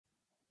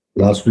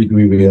Last week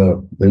we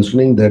were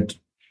mentioning that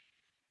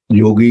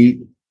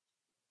yogi,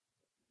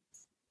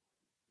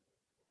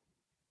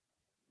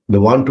 they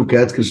want to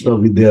catch Krishna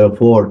with their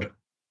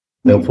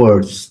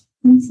efforts.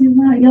 先週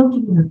はヨ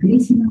ギがク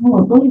リシュナ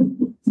を努力、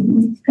自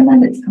分の力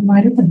で捕ま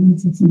えるという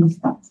説しまし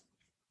た。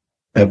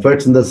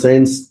Efforts in the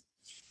sense,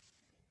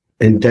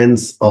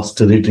 intense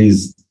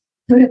austerities.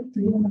 努力と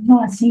いうの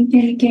は真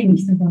剣に敬に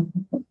従う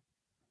こと。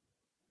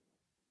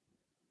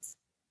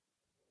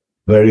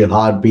Very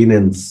hard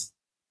penance.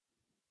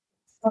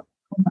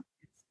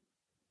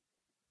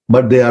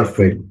 But they are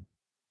failed.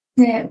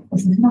 で、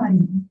それもあり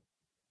ます。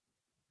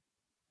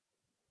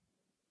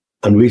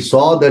And we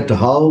saw that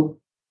how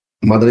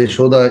Mother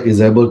Yasoda is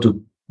able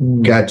to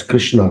catch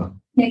Krishna.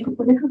 で、こ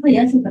こで母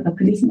ヤソダが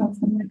クリシュナを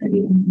捕まえた理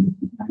由なんで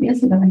すが、ヤ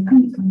ソダがいか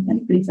に簡単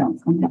にクリシュナを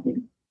捕まえてい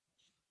る。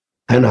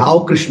And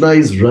how Krishna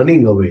is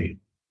running away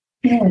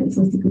で、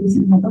そしてクリ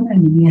シュナがどのよ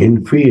うに見える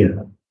in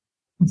fear.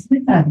 そ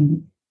れからね、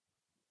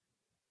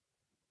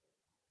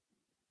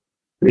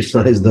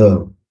Krishna is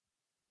the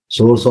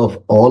source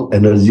of all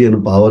energy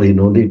and power. He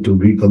no need to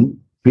become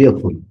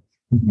fearful.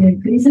 で、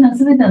クリシュナは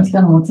全ての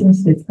力の持ち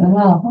主ですか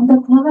ら、本当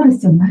は怖がる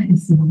必要ないで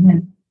すよ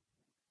ね。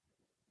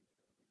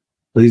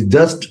So it's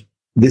just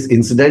this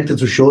incident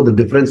to show the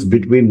difference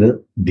between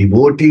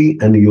devotee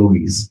and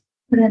yogis.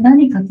 それは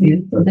何かとい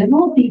うと、デ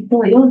ボーティー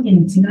とヨギ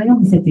の違いを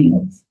見せてい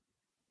ます。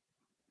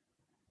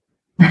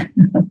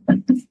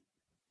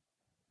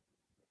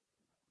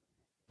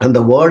And the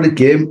word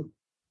came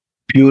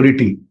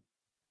purity.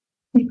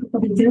 で、ここ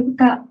で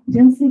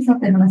純粋さ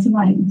という話も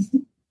ありました。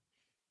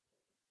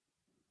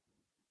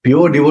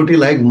Pure devotee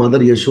like Mother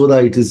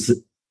Yasoda, it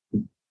is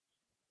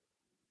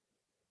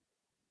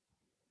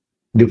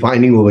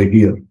defining over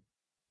here.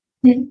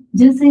 で、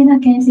純粋な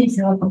献身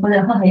者はここで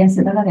母ヤ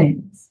ソダが例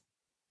です。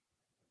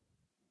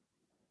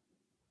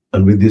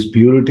And with this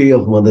purity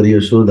of Mother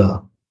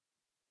Yasoda,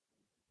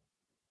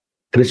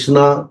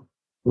 Krishna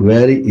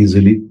very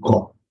easily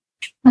caught.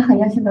 母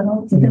ヤソダ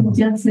のとても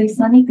純粋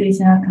さにクリ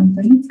シュナが簡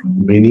単に使わ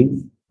れる。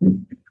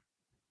Meaning,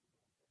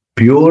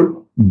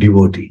 pure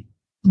devotee.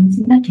 純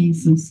粋な献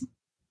身者。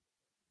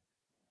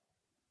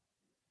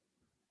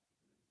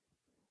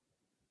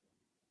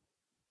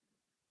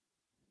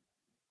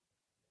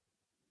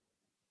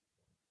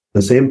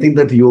The same thing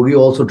that yogi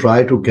also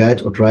try to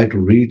catch or try to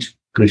reach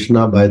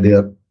Krishna by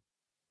their,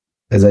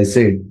 as I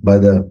said, by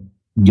the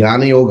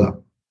Jnana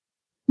Yoga.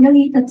 ヨ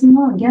ギたち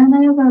もギャー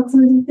ナヨガを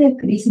通じて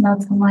クリシュナを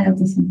捕まえよう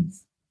としま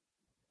す。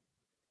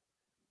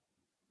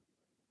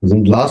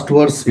In the last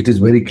verse, it is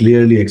very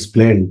clearly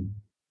explained,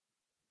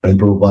 and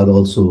Prabhupada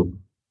also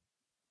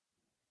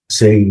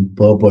saying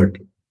purport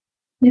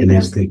in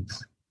his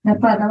things. やっ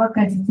ぱり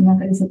若い説の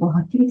中でそこをは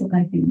っきりと書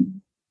いています。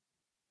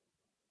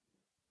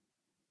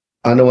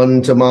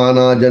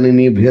Anvanchamana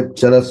janini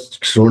bhyacharas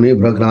shroni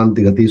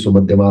bhrakranti gati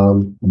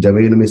subhadyamam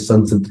javen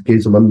misansit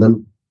ke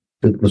subandhan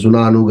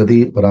prasunanu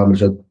gati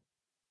paramrishat.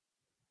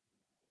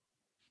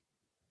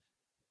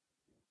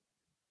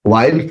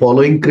 While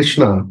following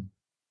Krishna,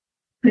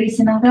 クリ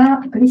シュナを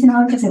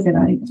追いかせて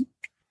られる。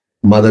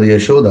Mother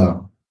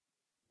Yasoda,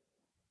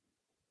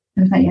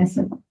 母ヤ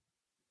ソダ。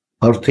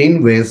her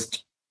thin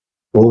waist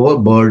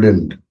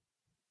overburdened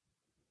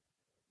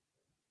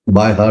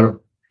by her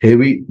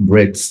heavy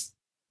breasts.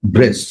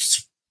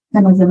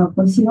 彼女の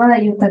腰は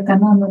豊か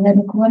な胸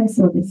で壊れ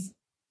そうです。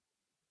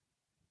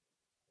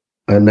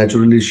And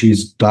naturally she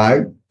is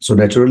tired, so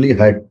naturally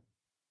had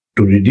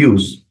to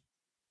reduce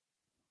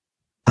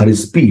her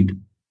speed.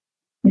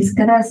 です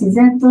から自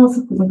然と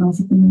速度が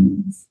遅くなり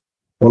ます。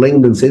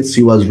Following them says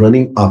she was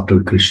running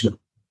after Krishna.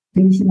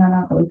 クリシュナ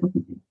が追いかけ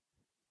て。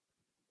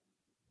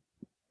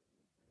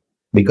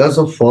Because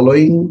of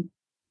following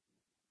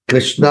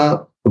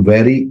Krishna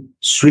very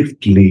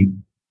swiftly,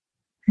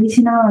 クリ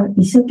シュナは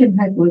一生懸命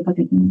早く追いか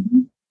けています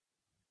ね。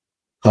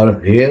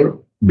her hair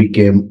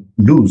became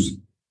loose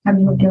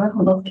髪の毛は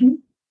ほどけ、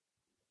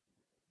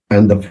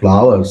 and the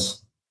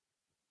flowers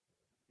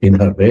in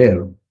her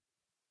hair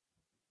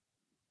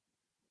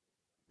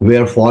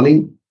were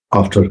falling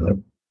after her.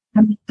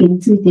 髪の毛に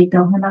ついてい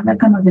たお花が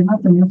彼女の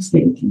後に落ちて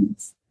いきま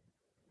す。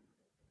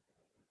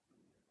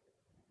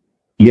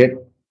Yet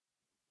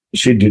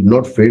she did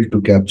not fail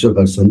to capture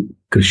her son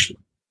Krishna.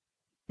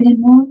 で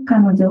も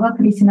彼女は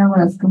クリシュナを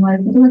捕まえ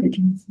ることがで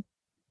きます。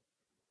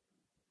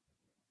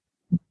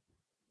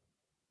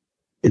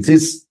It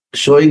is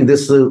showing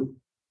this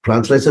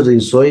translation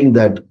is showing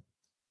that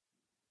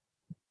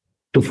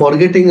to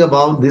forgetting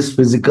about this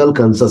physical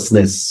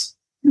consciousness,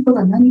 ということ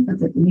は何か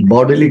というと、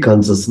bodily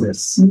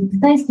consciousness. 肉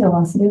体意識を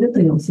忘れると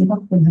いう教えが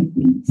ここに入って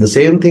います。 The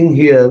same thing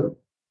here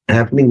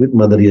happening with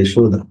Mother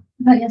Yasoda.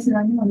 ヤソ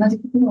ダにも同じ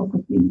ことが起こ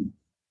っていま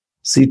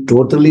す。She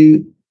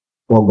totally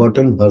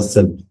forgotten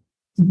herself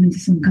自分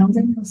自身完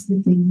全に忘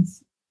れていま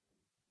す。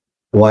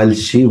 while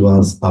she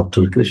was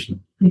after Krishna.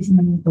 クリシュ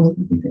ナのことを追い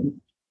かけている。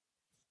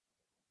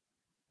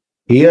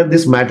Here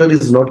this matter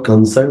is not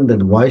concerned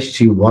that why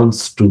she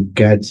wants to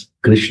catch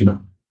Krishna.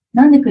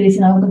 なんでクリシ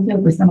ュナを追いかけよ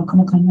うとしたのか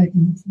も考えてい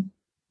ます。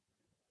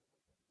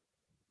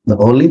The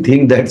only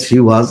thing that she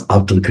was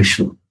after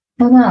Krishna.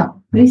 ただ、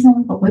クリスナ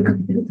のことを追いか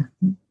けてるだけ。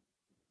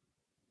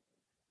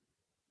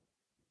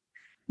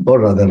 or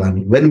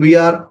Radharani. When we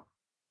are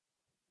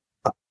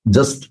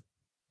just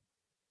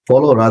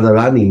follow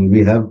Radharani,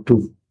 we have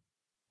to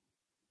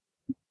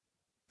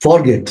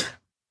forget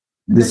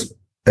this,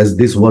 as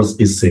this verse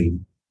is saying.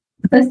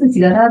 私たち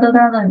がラード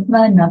ラ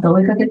ーニの後を追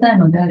いかけたい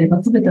のであれ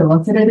ば、すべてを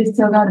忘れる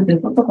必要があるとい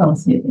うことが教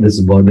えている。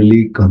 This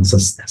bodily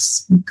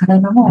consciousness.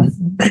 体も忘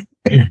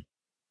れる。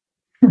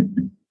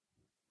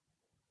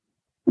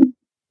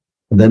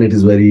 Then it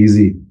is very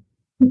easy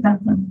簡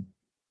単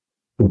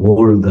to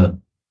hold the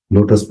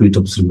lotus feet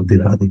of Srimati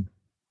Radhika. に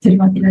取り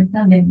巻きられ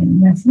た面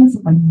々の足のそ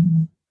ばにい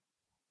る。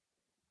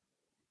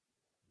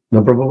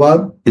 Now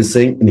Prabhupada is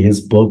saying in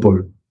his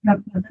purport, ラッ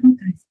パーの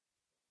体操。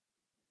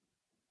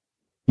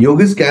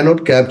 yogis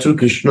cannot capture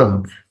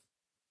Krishna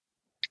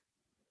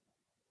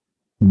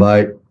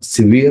by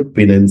severe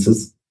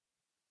penances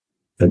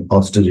and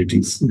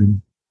austerities.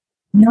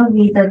 ヨ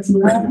ギたち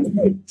は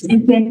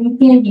真剣に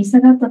敬意に従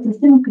ったとし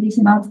てもクリ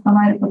シュナを捕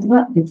まえること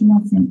はできま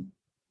せん。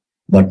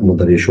 But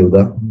Mother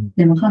Yasoda,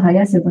 でも母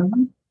ヤショダは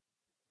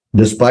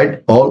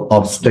despite all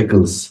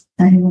obstacles,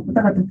 大変なこと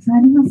がたくさん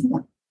あります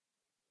が、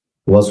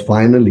 was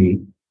finally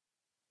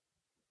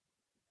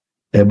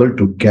able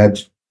to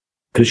catch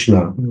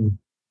Krishna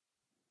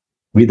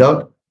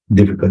without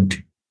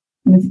difficulty.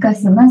 難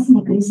しさなし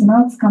にクリシュ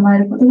ナを捕まえ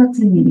ることが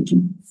ついにでき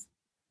ます。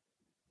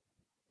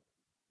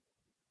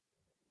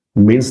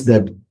 Means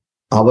that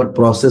our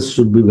process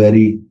should be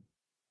very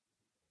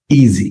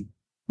easy.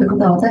 というこ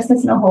とは私た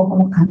ちの方法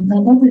も簡単だ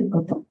という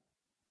こと。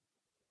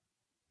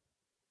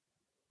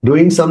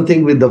 Doing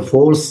something with the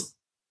force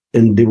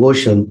in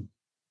devotion,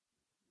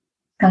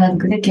 力ず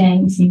くで権威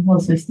に信奉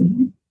するしてい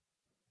る。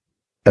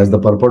 as the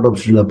purport of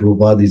Srila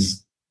Prabhupada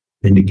is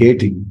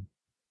indicating,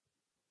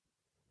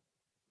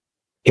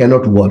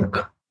 cannot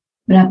work.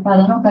 ブラッパー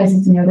ダの解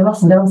説によれば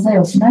それは作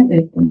用しないとい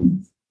うことで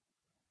す。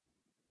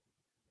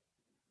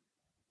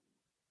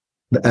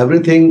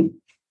 Everything,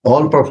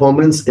 all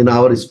performance in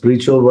our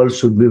spiritual world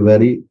should be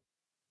very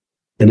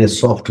in a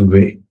soft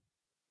way.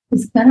 で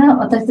すから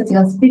私たち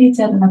がスピリ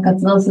チュアルな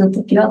活動をする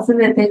ときは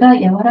全てが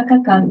柔らか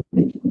くある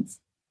べきで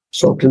す。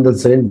 Soft in the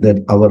sense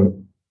that our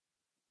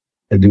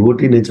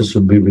devotee nature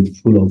should be with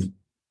full of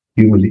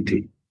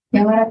humility.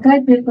 柔らか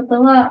いというこ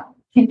とは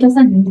謙虚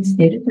さに満ち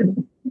ているという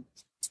こと。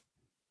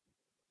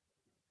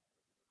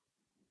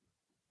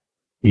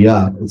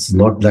 Yeah, it's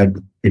not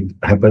that it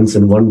happens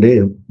in one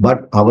day,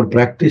 but our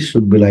practice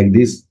should be like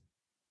this.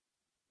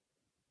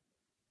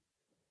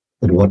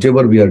 That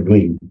whatever we are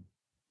doing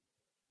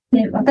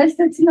で私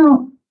たち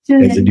の修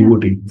as a 練が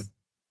devotee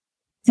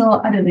そう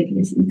あるべき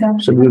です。いかん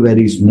should be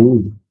very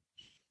smooth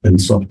and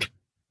soft.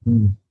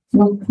 す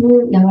ごく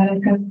柔ら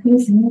かく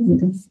スムー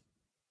ズです。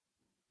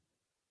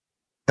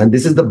 And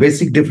this is the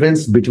basic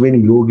difference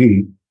between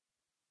yogi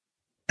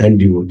and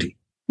devotee.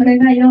 これ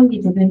がヨ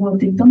ギとデボー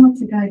ティとの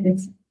違いで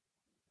す。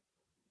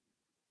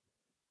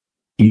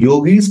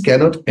 Yogis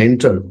cannot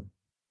enter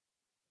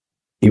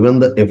even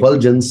the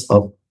effulgence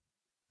of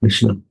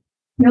Krishna.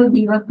 ヨ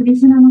ギはクリ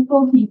シュナの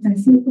頭皮に対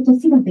すること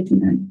すらでき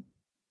ない。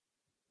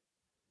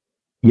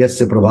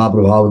 Yasya prabha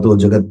prabhavato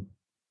jagat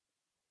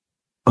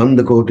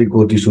andakoti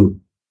kotishu,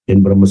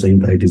 in Brahma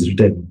Samhita it is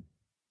written.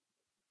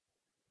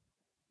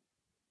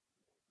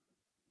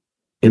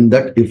 In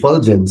that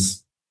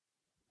effulgence,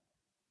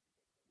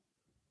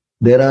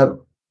 there are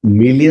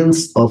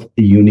millions of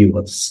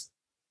universe.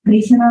 ク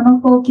リシュナの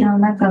後期の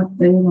中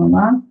というの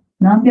は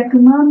何百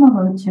万も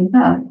の宇宙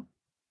がある。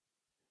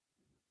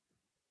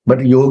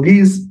 But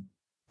yogis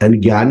and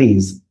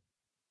jnanis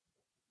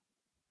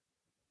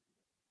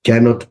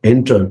cannot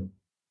enter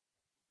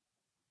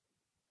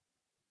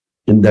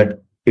in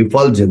that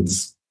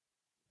effulgence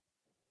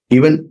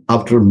even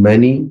after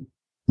many,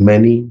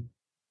 many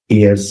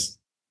years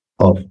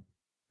of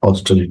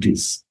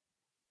austerities.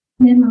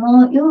 で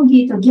も、ヨ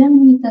ギとギャ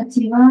ニーた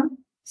ちは、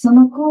そ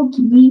の後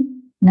期に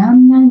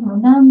何年も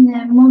何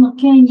年もの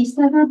権威に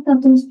従った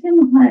として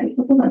も入る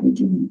ことがで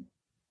きる。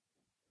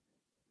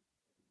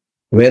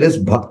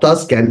 Whereas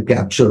bhaktas can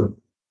capture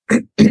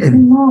で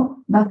も、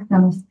バクタ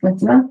の人た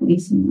ちはクリ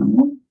シュナ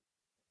を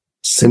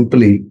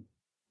simply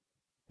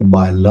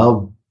by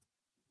love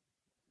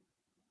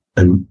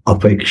and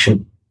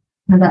affection.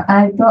 ただ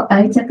愛と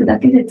愛着だ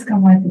けで捕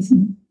まえてし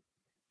まう。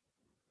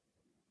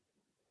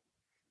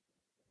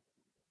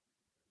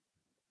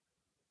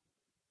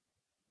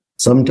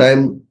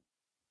 Sometime,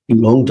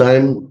 long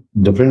time,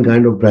 different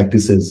kind of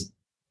practices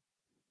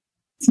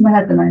しば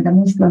らくの間、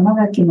もしくは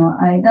長きの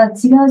間、違う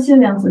修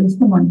練をする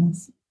人もいま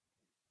す。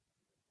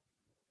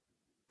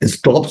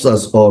 stops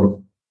us or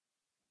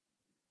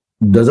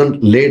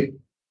doesn't let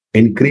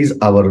increase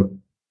our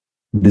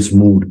this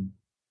mood.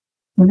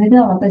 それで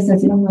は私た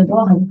ちのムード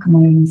は育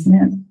まれます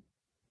ね。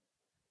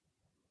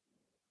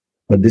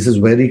 But this is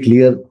very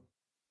clear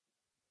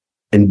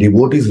in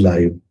devotee's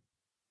life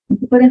こ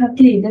こではっ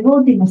きりデ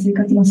ボーティーの生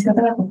活の仕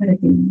方が書かれ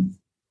ています。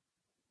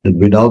 that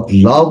without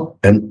love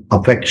and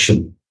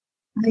affection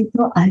愛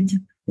と愛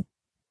着。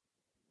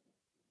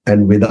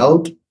 and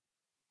without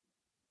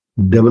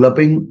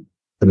developing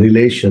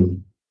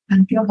relation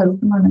環境が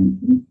含まないん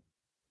ですね。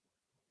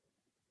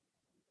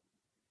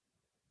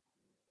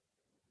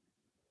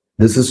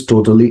This is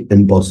totally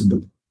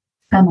impossible. 不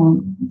可能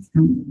です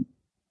かね。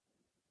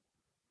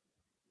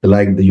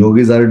Like the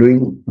yogis are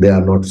doing, they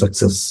are not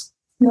success.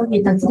 ヨ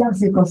ギたちでは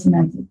成功し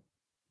ないです。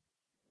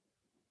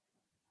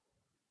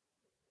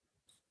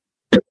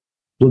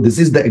So this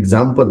is the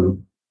example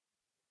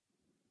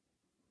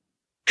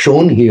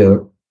shown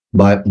here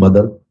by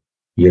Mother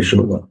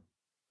Yasoda.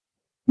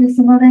 で、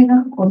その例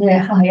がここで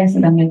母ヤソ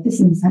ダによって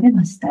示され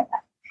ました。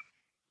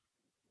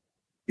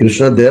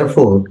Krishna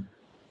therefore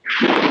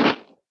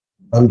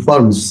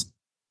confirms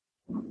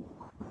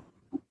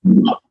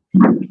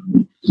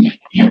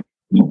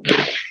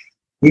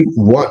if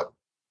one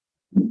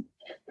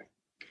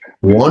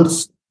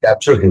wants to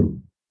capture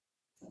him,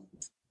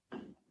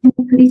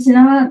 クリシュ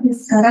ナはで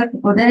すからこ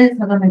こで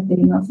定めて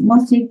います。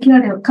もし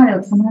彼を捕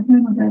まえ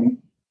るのであれ、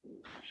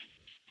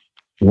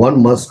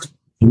one must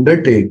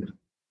undertake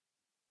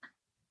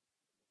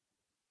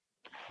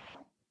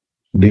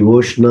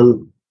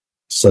devotional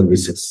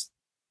services.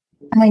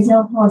 愛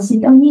情奉仕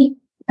に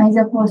愛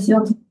情奉仕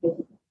を取ってい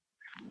る。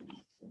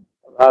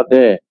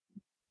Radhe,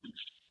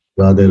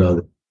 Radhe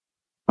Radhe.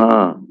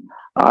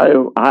 I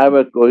have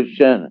a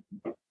question.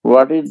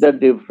 What is the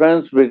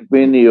difference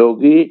between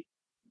yogi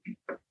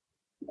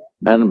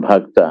and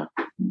bhakta?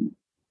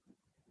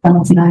 違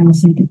いま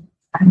せんけど。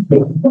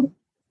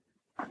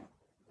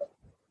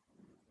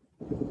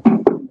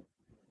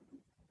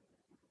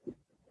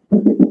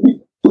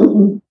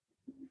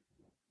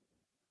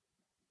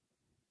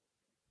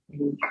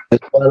As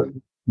far as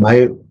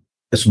my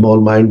small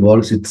mind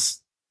works,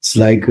 it's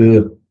like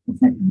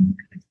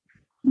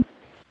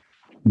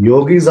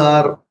yogis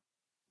are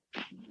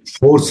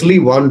forcefully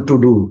want to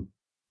do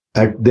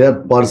at their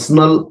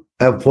personal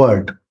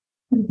effort.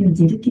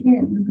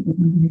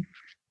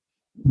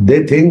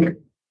 They think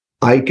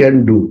I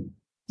can do.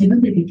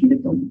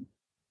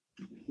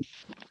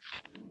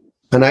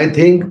 And I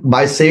think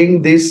by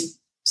saying this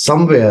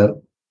somewhere,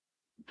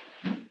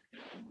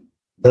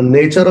 the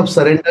nature of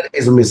surrender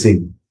is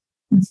missing.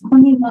 そこ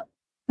には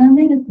ダ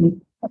メだとい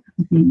うことが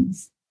書いていま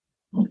す。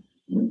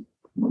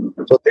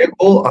 So they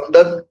go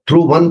under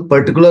through one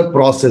particular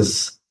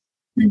process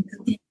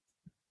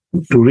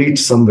to reach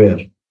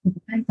somewhere.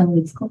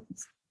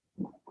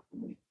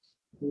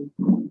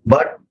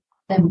 But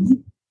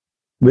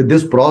with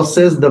this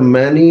process, the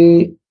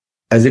many,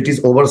 as it is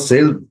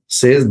oversaid,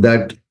 says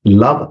that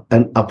love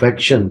and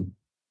affection,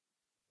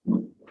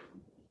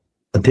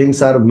 the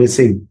things are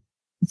missing.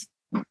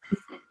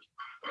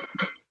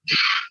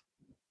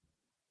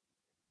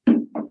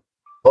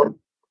 Or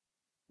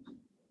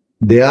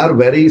they are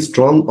very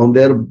strong on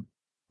their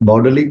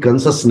bodily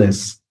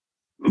consciousness.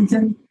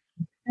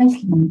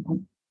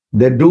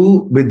 They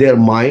do with their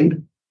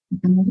mind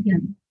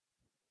and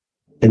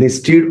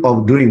instead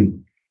of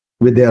doing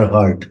with their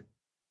heart.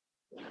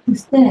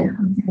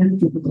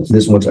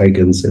 This much I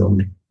can say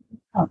only.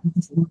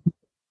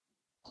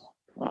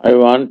 I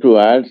want to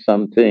add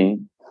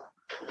something.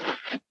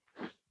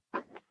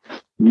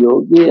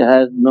 Yogi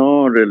has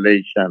no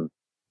relation.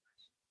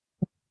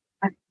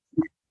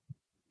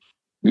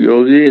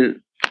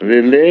 Yogi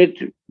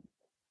relate.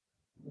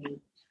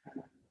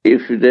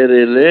 If they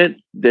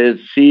relate, they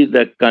see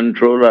the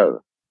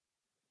controller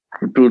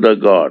to the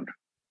God.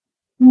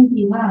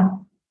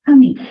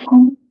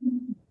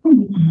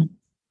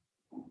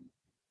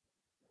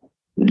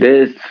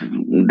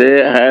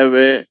 They have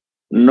a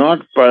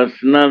not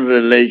personal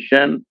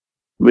relation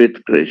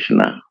with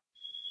Krishna.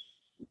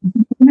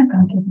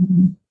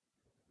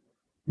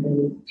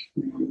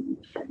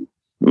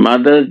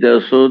 Mother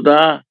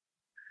Yasoda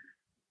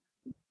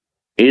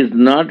is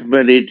not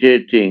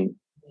meditating,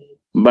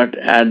 but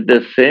at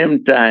the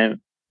same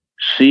time,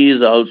 she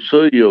is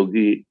also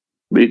yogi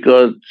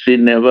because she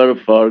never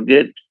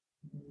forget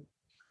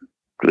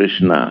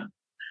Krishna.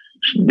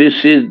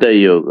 This is the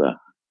yoga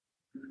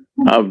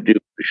of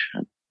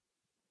devotion.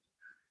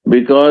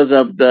 Because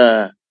of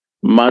the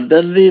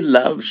motherly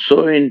love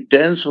so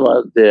intense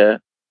was there,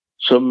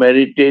 so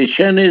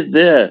meditation is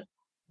there,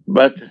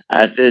 but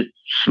at a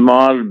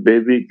small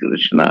baby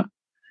Krishna,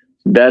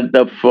 that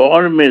the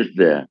form is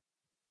there,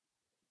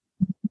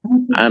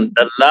 and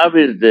the love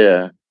is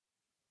there,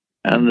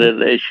 and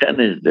relation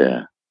is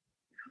there.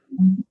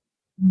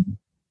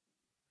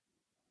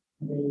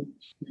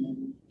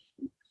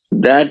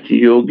 That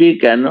yogi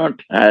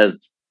cannot have,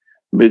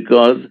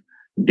 because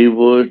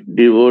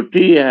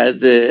devotee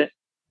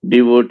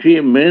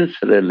means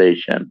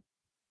relation.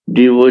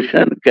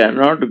 Devotion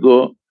cannot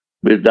go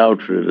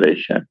without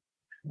relation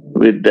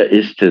with the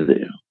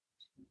Istadeva.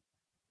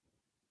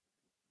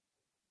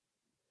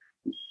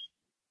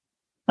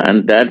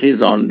 And that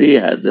is only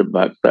as a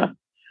bhakta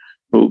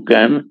who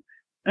can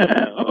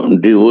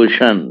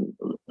devotion.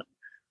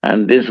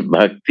 And this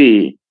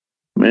bhakti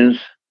means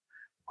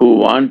who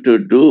want to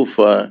do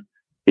for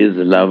his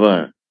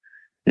lover.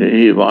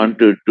 He want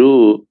to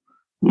do,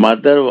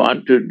 mother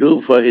want to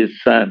do for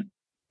his son.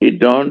 He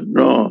don't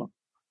know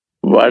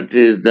what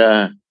is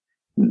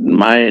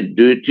my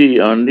duty.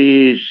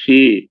 Only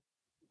she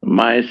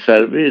my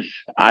service,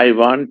 I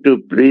want to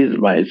please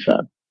my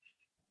son.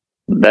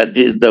 That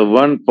is the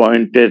one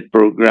pointed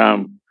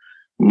program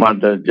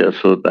Mother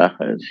Yasoda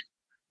has.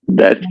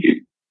 That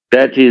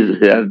is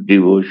her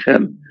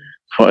devotion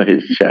for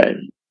his child.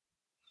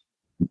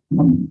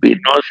 We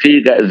don't see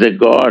it as a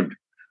god,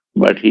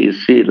 but he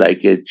is seen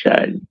like a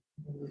child.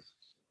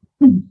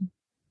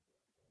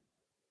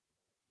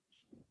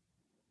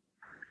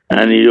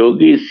 And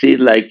yogis see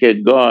like a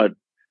god,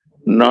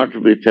 not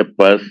with a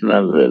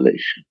personal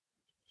relation.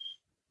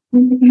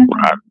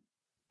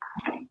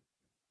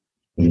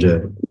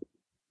 Jai.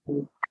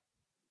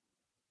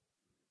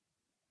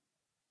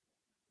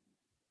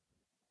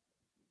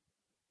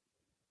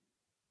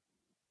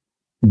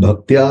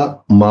 भक्त्या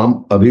माम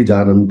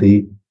अभिजानन्ति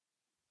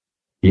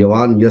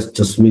यवान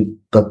यश्चस्मि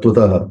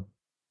तत्त्वतः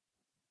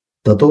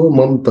ततो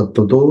मम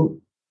तत्त्वतो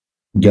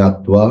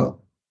ज्ञात्वा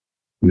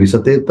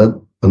विशते तद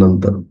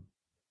अनंतरम.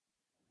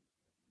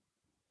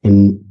 In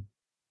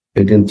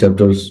 18th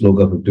chapter,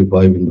 sloka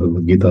 55 in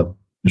Bhagavad Gita,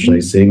 Krishna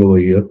is saying over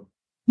here,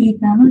 ギー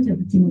ターの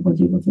18の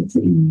55節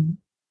意味。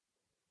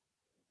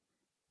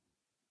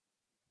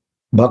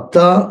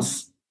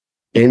 Bhaktas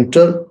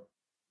enter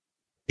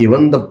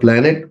even the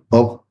planet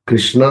of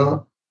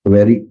Krishna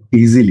very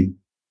easily.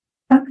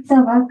 バク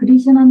タはクリ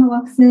シュナの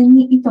惑星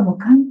にいとも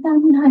簡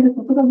単に入る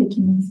ことがで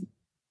きます。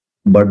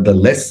 But the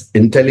less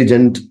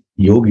intelligent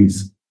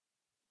yogis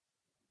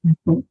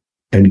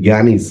and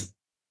jnanis,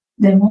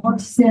 でも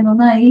知性の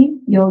ない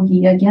ヨ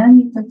ギやギャ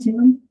ニーたち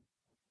は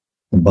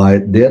by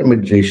their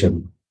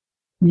meditation,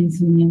 瞑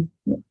想によ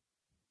っ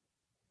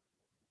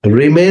て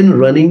remain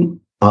running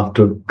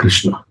after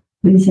Krishna.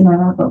 クリシュナ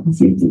の後を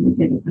走り続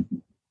ける。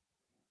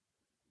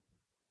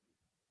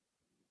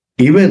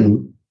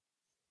 Even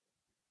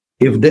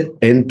if they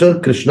enter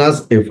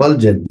Krishna's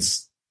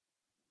effulgence,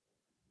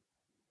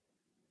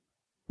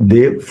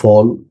 they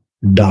fall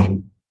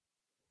down.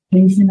 ク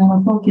リシュナ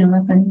の陶器の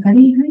中に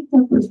仮に入った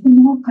として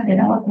も彼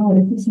らは倒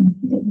れてしまっ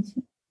ているでし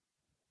ょう。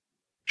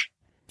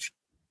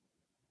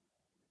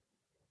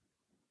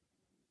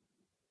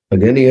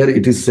 Again, here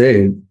it is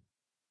said,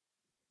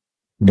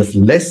 the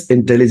less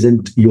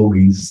intelligent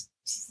yogis,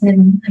 知性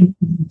のない人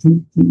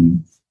々とい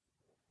う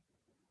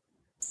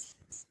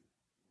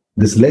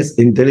this less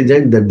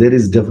intelligent, that there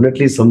is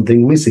definitely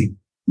something missing.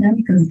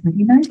 何かが足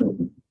りないという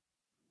こ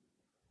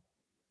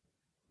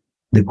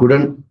と。 They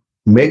couldn't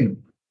make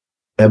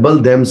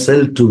able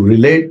themselves to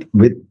relate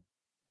with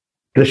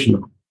Krishna.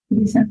 ク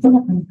リシュナとだ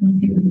から関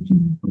係ができな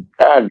いこと。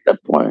 That's the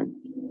point.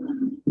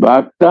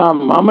 Bhakta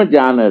mama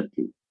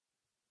janati.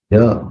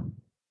 Yeah.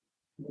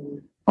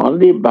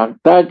 Only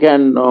Bhakta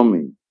can know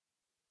me,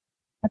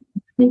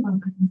 では分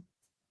かります。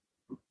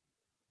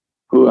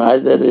 who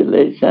has a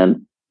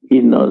relation, he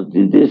knows.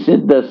 This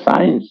is the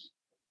science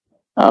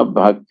of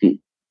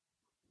bhakti.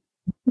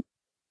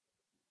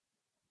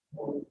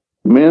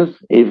 Means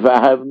if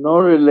I have no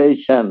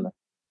relation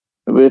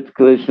with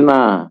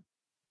Krishna,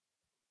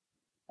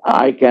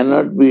 I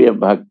cannot be a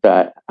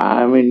bhakta.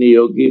 I am in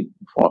yogi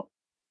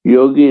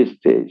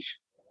stage.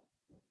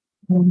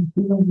 If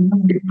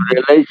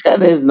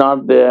relation is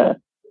not there,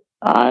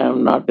 I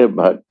am not a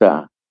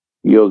bhakta,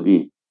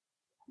 yogi.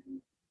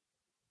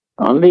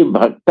 Only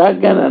bhakta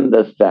can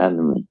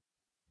understand me.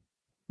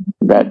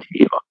 That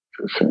he wants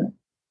to say.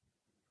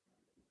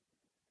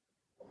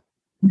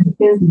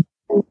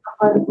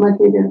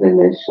 Material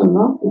relation,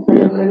 no? If I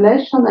have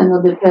relation, I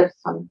know the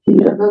person. I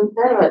don't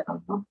have it,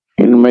 no?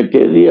 In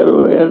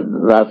material world,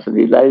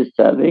 Rasalila is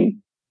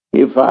telling,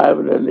 if I have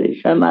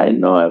relation, I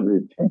know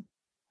everything.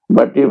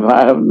 But if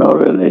I have no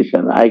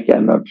relation, I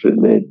cannot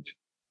relate.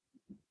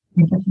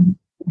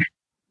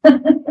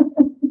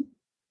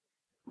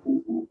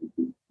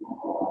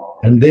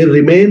 And they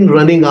remain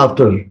running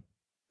after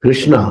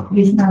Krishna. ク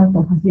リシュナの後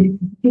を走り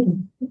続ける。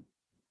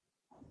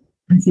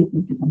走り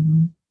続けたの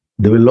に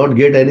They will not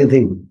get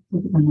anything. こ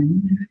とが何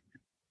もない。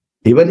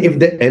 Even if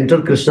they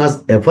enter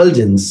Krishna's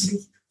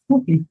effulgence,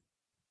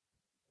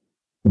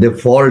 they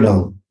fall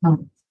down.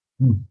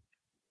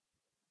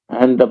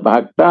 And the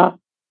bhakta,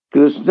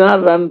 Krishna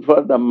run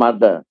for the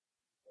mother.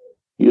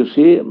 You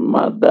see,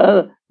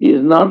 mother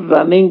is not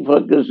running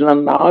for Krishna.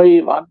 Now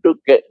he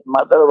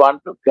mother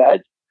want to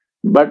catch,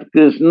 but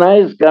Krishna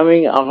is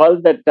coming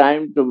all the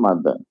time to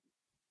mother.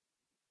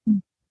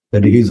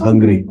 That he is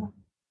hungry.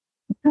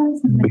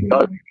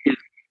 Because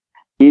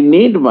he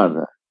need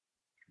mother.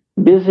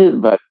 This is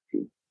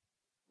bhakti.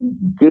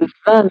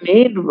 Krishna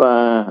need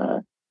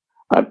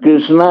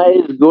Krishna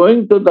is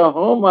going to the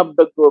home of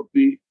the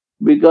gopi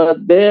because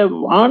they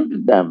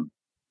want them.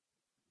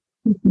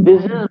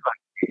 This is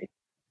bhakti.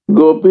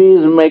 Gopi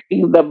is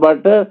making the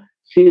butter.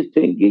 She is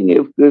thinking,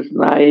 if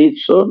Krishna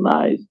is so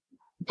nice,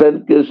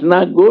 then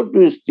Krishna go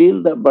to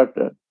steal the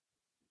butter.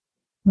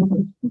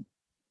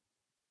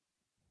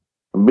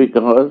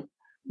 Because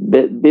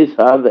these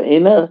are the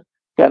inner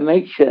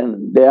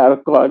connection. They are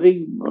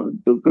calling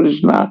to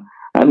Krishna,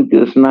 and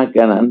Krishna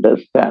can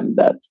understand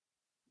that.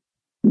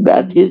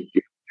 That is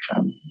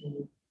devotion.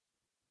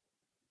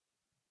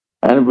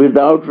 And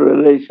without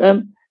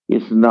relation,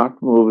 it's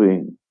not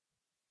moving.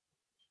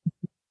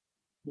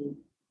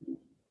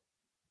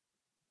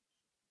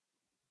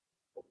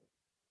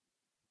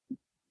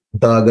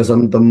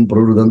 Tagasantam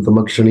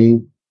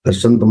Prudantamakshani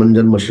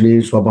Tashantamanjan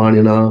Mashini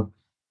Swapanina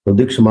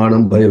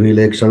Pradikshmanam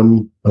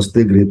Bhayavilekshanam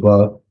Aste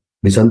Gritva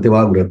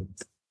Visantivagrat.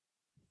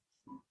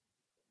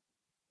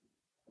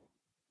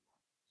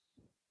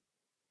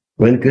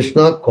 When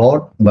Krishna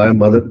caught by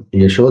Mother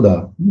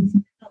Yasoda,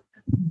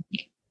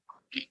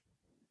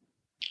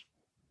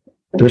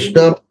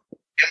 Krishna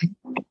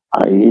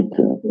I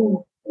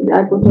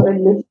put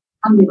already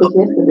because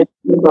yesterday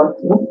we got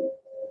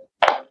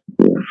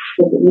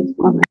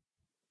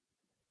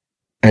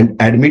and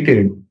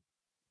admitted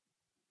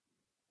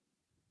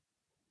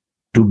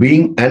to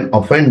being an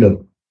offender.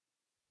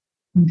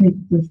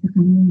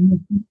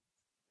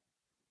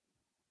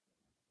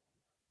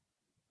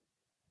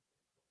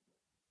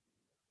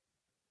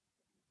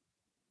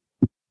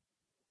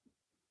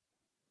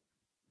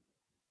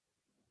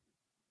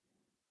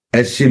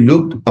 As she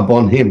looked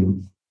upon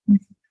him,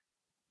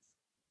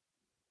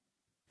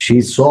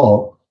 she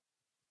saw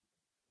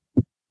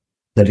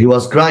that he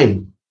was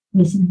crying.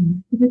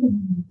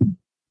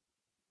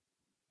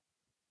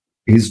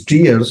 His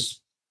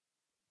tears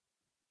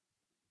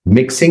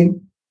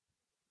mixing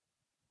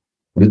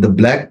with the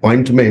black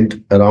ointment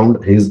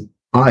around his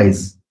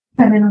eyes.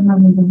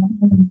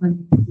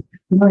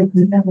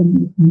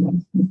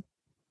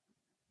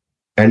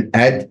 And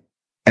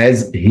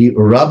as he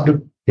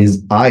rubbed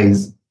his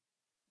eyes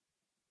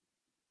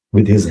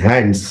with his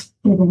hands,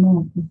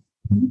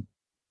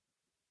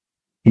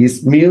 he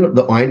smeared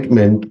the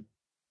ointment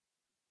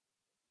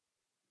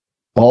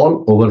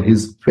all over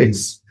his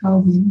face.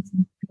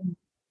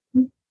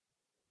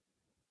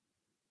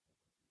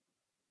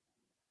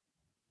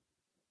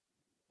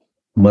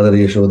 Mother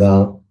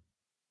Yasoda.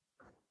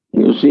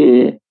 You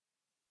see,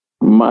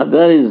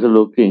 mother is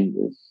looking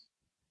this.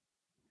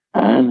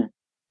 And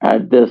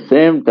at the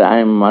same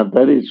time,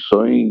 mother is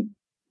showing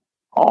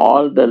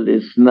all the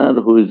listener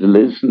who is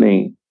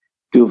listening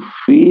to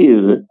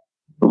feel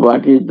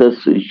what is the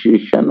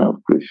situation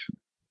of Krishna,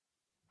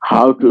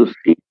 how to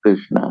see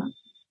Krishna,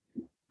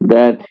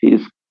 that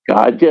his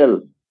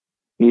kajal,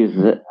 his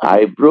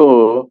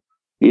eyebrow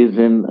is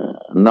in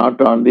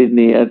not only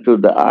near to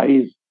the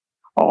eyes,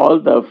 all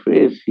the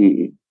face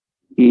he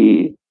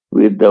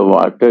with the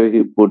water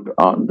he put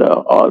on the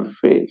all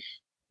face.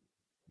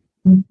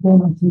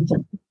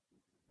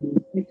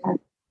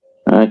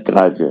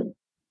 Kajal.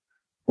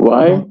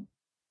 Why?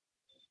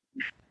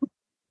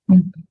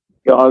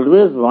 You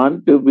always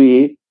want to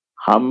be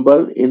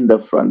humble in the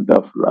front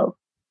of love.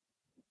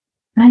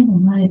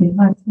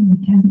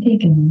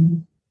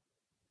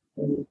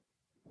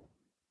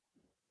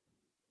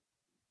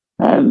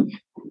 And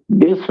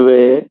this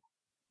way,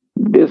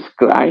 this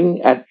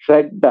crying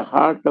attracts the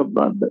heart of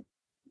mother.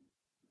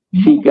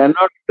 She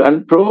cannot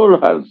control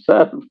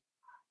herself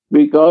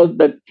because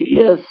the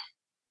tears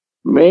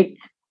make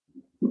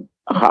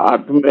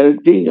heart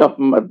melting of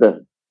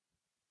mother.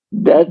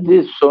 That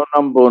is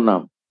sonam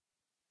bonam.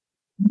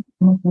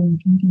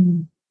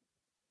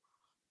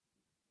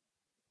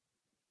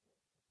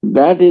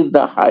 That is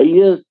the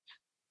highest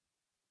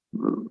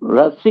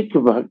Rasik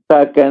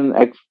Bhakta can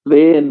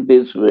explain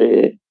this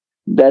way,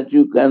 that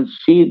you can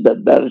see the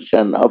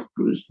darshan of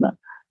Krishna.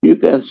 You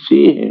can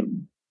see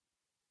him.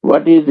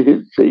 What is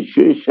his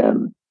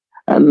situation?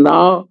 And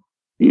now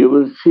you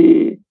will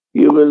see,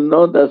 you will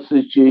know the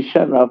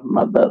situation of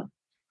mother.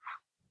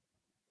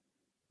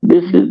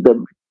 This is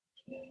the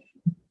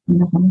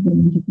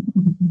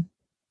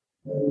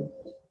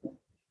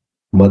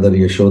Mother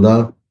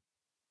Yasoda,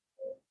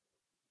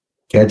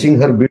 catching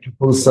her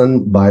beautiful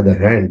son by the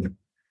hand.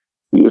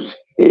 You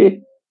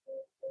see,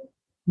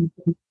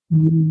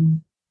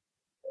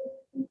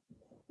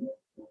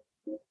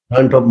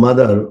 Front of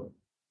mother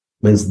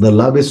means the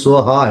love is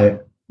so high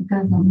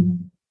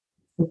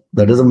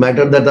that doesn't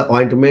matter that the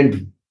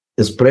ointment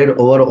is spread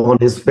over on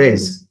his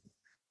face.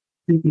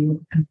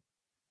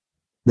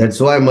 That's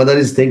why mother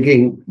is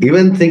thinking,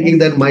 even thinking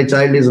that my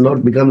child is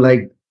not become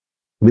like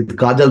with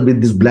kajal,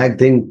 with this black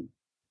thing,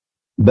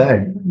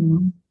 bad.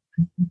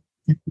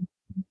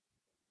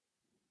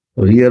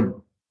 So here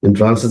in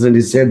translation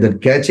it said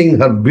that catching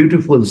her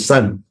beautiful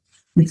son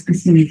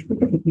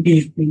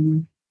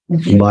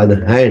by the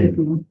hand,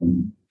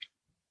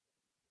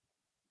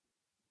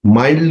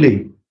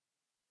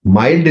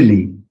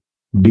 mildly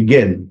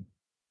began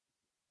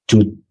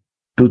to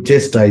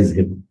chastise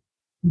him.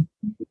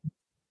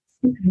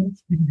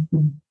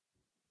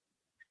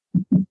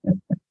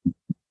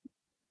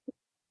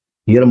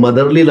 Here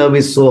motherly love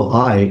is so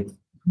high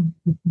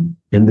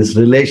in this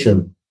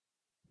relation.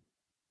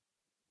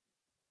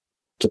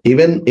 So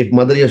even if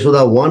Mother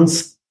Yasoda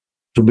wants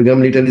to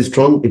become little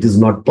strong, it is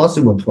not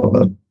possible for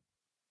her.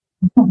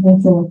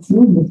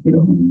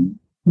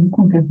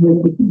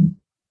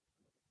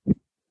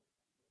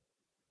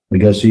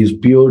 Because she is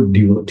pure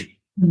devotee.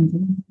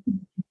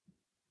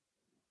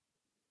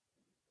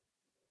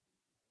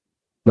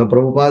 Now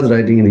Prabhupada is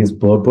writing in his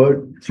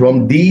purport,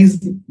 from these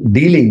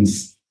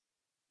dealings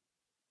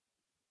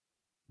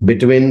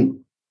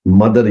between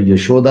Mother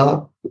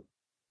Yasoda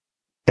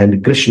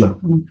and Krishna,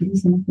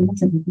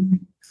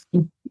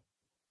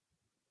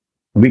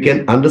 we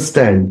can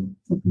understand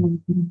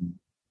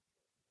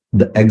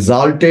the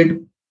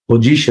exalted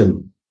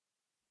position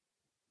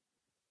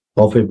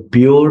of a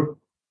pure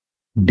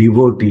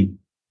devotee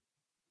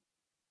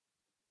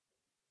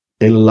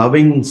in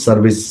loving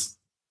service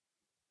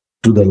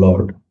to the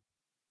Lord.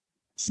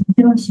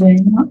 上主へ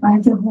の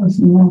愛情奉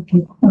仕は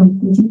結婚、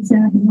人生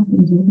あります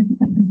自分の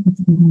方た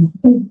ちのも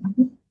とに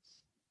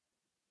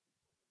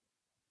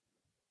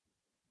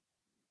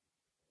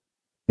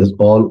Is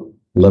all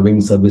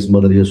loving service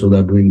Mother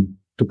Yasoda doing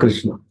to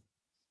Krishna.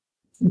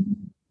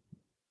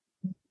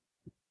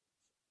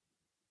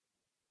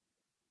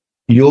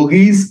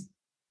 Yogis,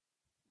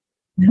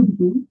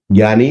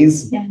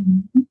 Jnanis,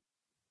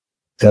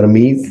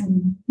 Karmis,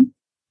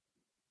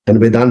 and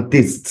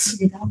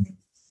Vedantists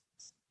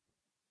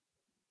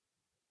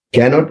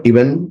cannot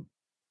even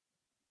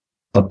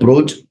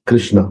approach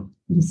Krishna.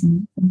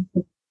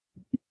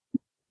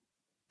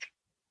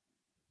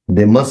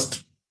 They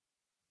must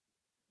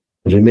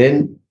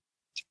remain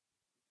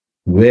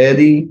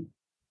very,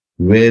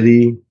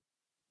 very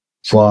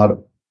far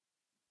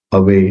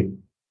away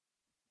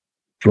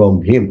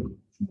from him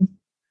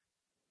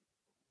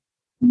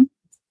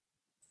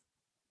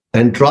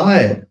and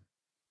try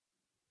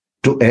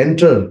to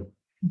enter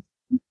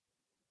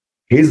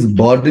his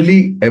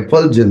bodily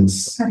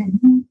effulgence.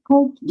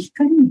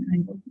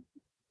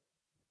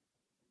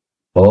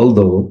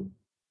 Although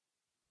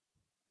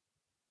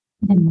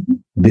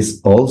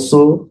this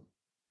also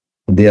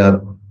they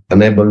are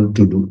unable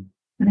to do.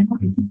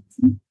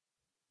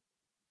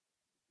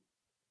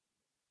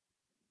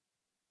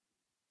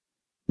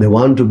 They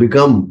want to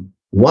become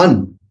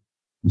one.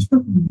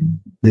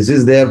 This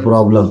is their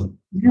problem.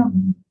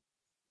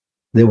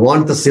 They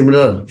want the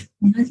similar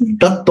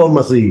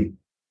Tattvamasi,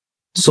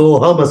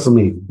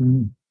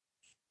 Sohamasmi.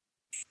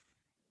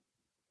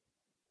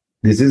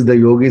 This is the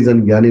yogis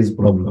and jnanis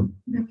problem.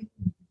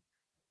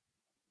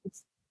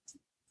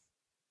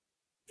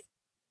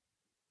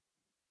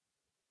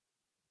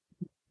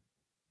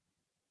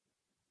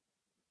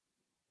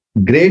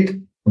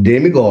 Great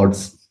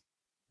demigods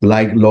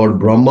like Lord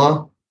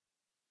Brahma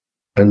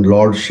and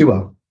Lord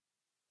Shiva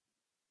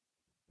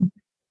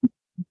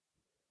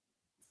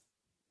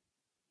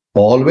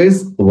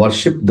always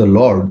worship the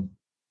Lord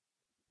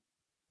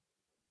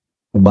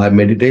by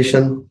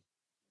meditation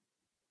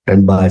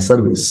and by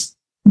service.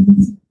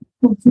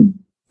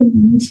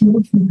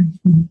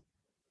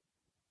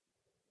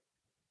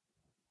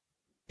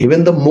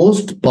 Even the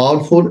most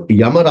powerful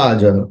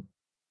Yamaraja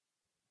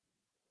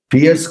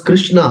fears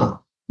Krishna.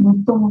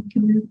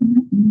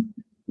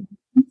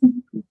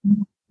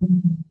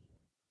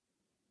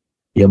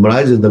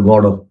 Yamaraj is the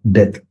god of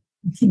death.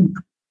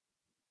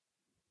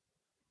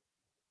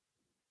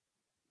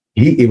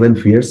 He even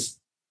fears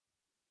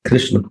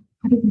Krishna.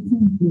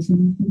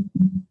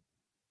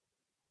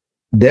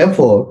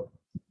 Therefore,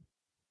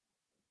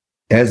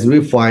 as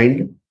we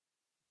find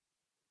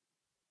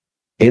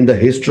in the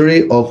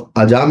history of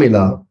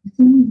Ajamila,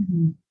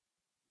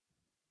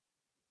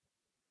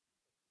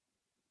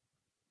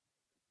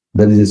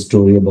 there is a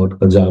story about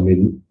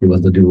Ajamil. He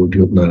was the devotee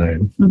of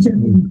Narayan.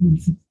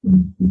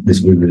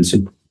 This will be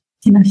received.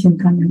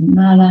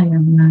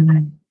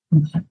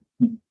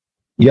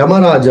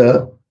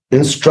 Yamaraja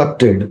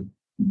instructed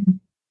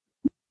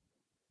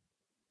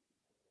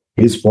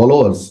his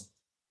followers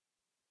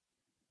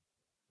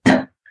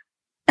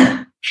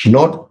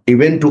not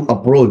even to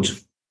approach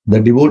the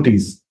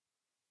devotees.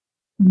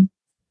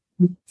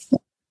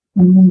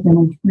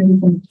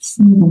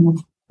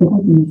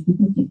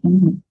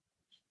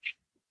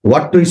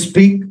 What to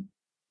speak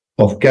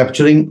of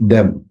capturing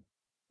them?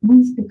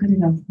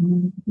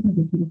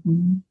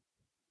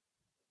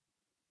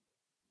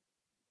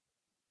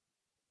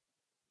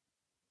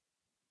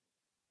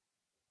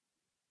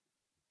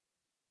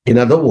 In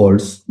other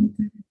words,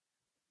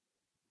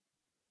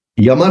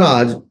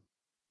 Yamaraj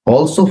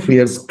also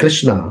fears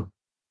Krishna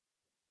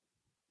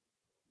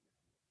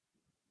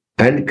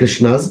and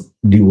Krishna's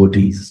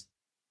devotees.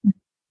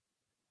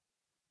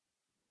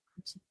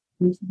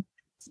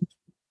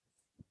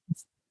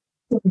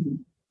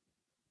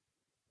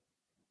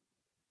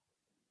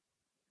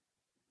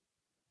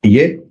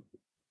 Yet,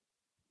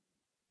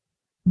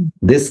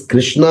 this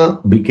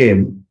Krishna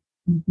became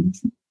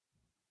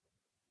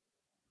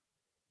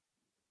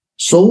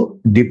so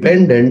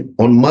dependent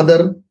on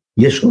Mother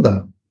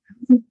Yasoda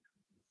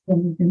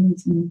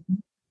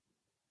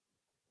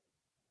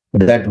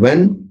that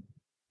when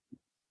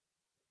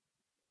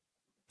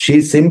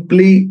she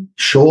simply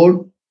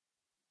showed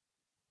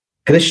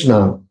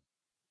Krishna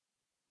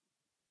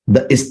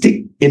the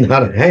stick in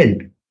her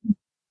hand,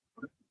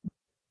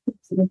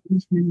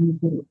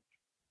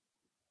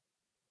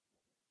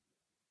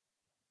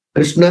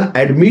 Krishna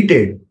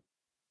admitted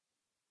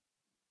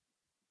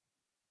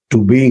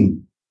to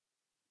being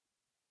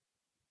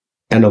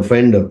an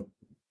offender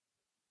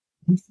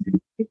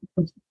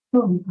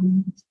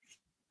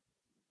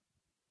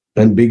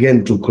and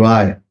began to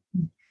cry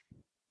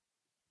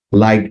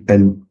like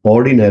an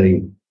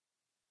ordinary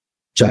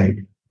child.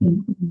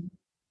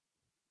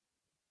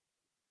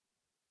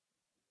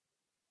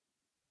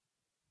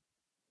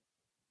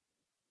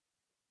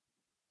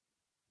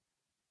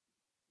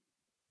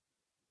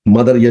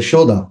 Mother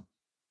Yasoda,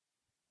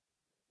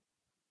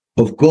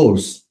 of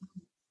course,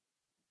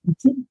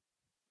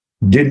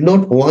 did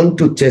not want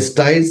to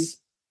chastise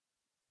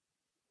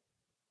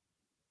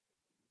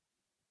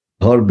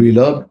her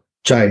beloved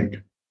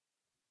child.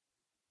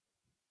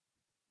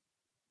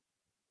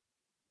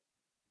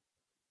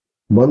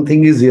 One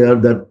thing is here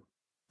that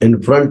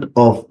in front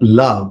of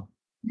love,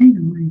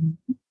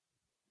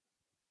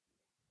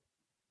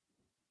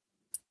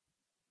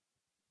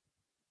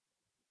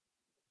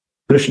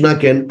 Krishna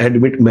can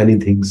admit many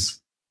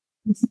things.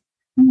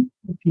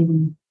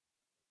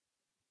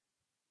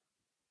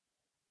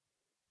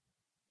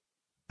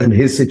 And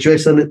his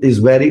situation is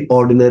very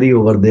ordinary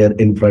over there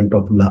in front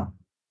of love.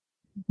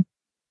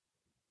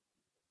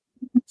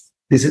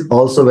 This is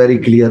also very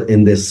clear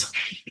in this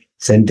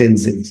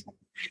sentences.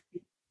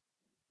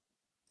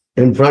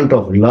 In front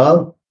of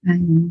love,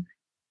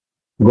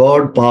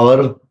 God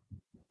power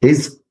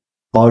is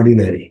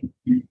ordinary.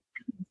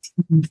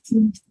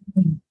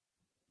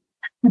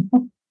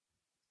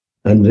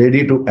 And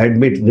ready to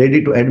admit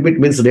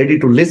means ready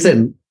to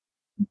listen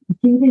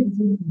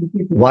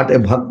what a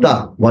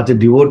bhakta, what a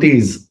devotee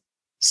is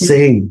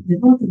saying.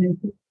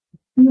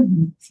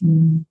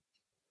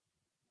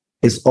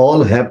 It's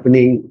all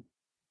happening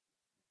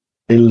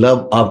in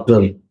love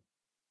after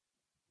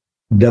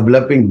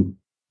developing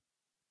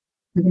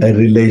a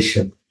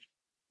relation.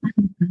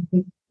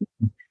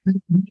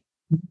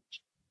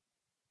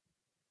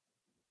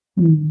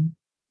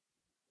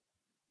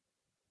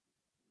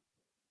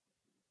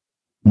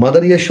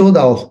 Mother Yasoda,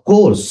 of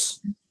course,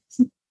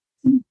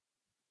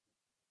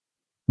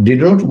 did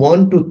not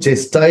want to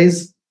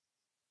chastise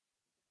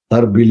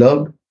her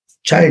beloved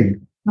child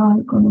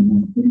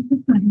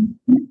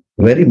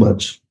very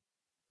much.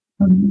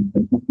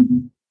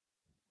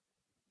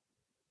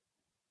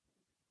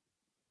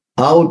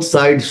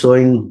 Outside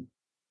showing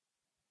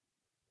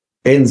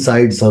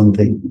inside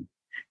something.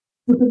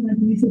 So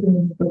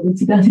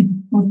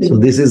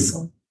this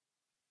is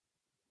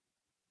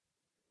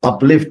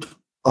uplift,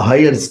 a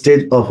higher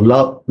stage of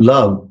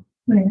love.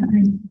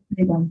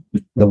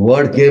 The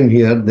word came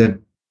here that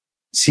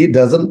she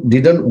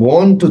didn't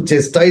want to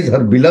chastise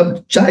her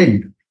beloved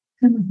child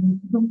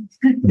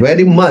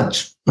very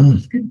much.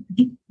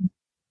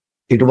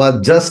 It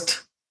was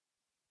just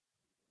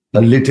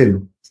a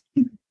little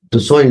to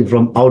showing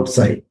from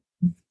outside.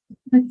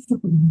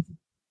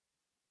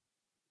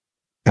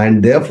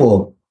 And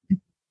therefore,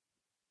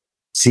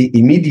 she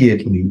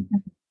immediately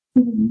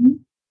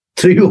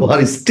threw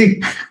her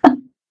stick.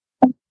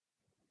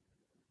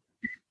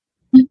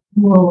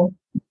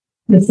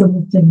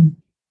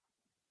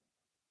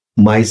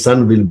 My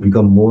son will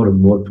become more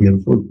and more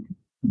fearful.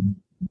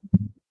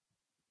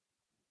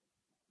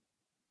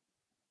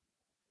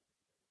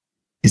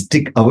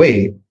 Stick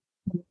away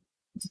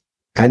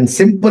and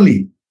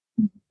simply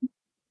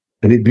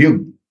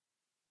rebuke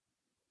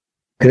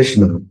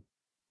Krishna,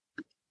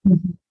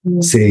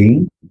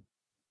 saying,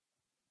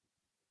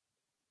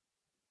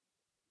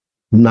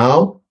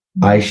 now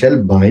I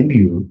shall bind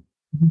you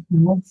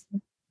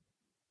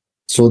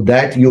so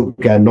that you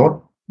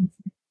cannot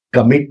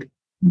commit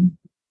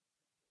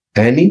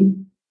any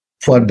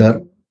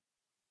further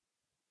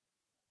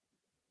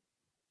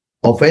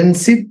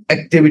offensive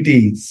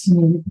activities.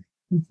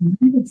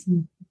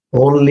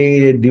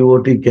 Only a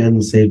devotee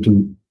can say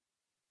to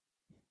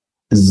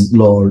his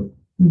Lord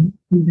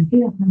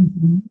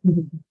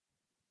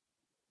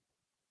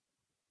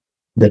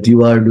that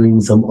you are doing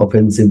some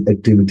offensive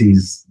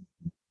activities.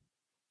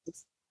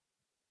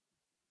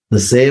 The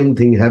same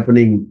thing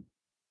happening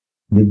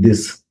with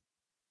this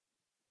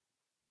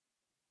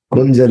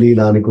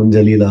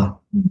Kunjalila,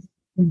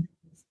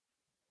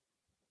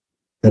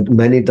 that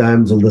many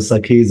times all the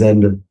Sakhis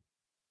and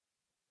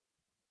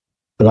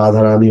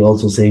Radharani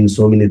also saying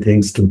so many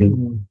things to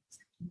him.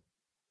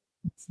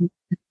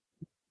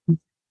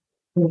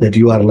 That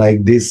you are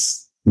like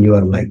this, you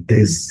are like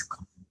this.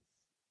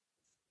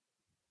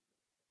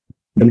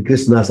 And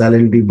Krishna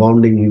silently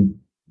bonding him,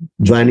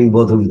 joining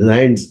both of his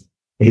hands,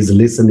 he's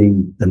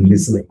listening and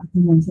listening.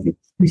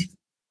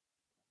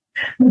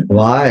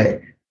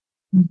 Why?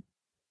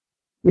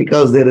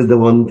 Because there is the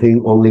one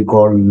thing only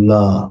called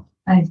love.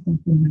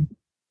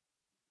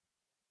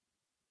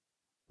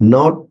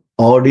 Not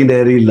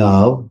ordinary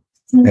love,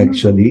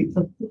 actually.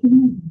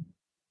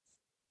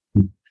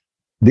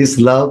 This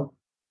love,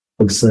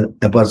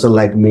 a person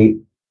like me,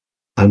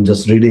 I'm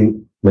just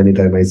reading many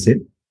times I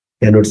say,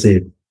 cannot say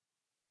it.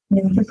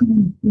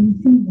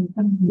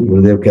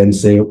 Gurudev can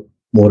say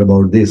more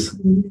about this.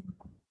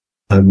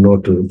 I'm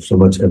not so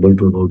much able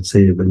to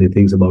say many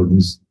things about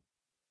this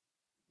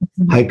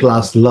high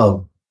class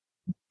love.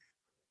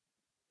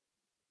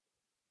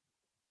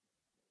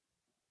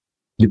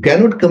 You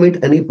cannot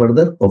commit any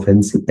further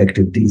offensive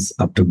activities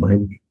after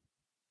binding.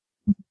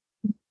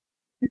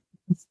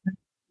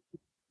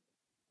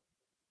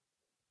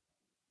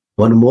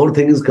 One more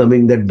thing is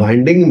coming, that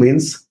binding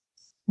means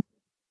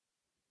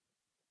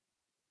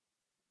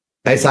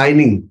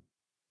assigning.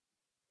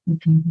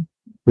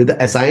 With the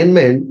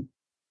assignment,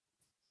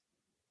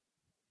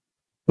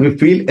 we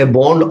feel a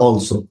bond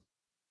also.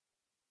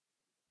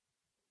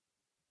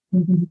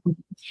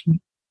 And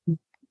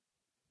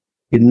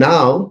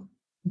now,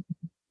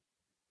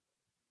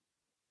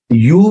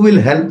 you will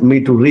help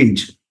me to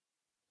reach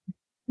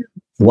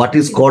what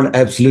is called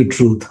absolute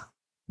truth.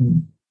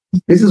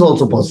 This is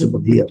also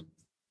possible here.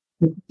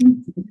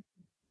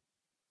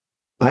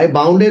 I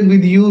bounded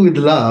with you with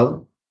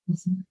love,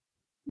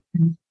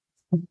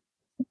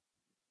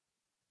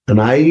 and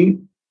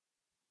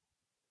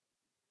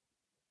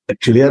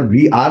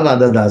we are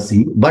Radha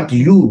Dasi, but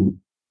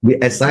we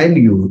assign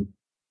you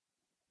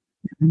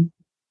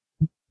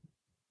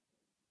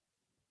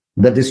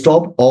that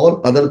stop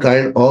all other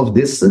kind of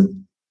this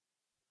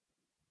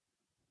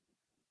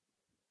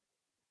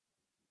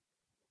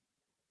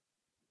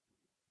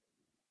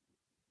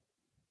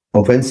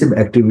offensive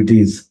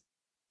activities,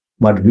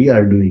 what we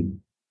are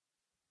doing.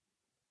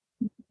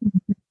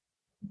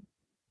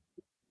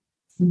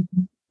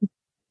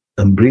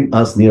 And bring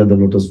us near the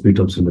lotus feet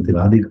of Srimati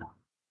Radhika.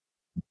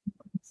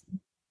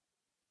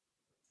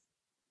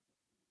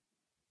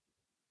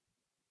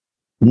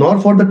 Nor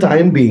for the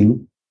time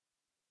being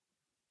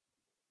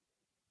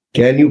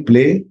can you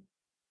play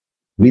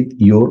with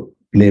your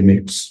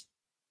playmates.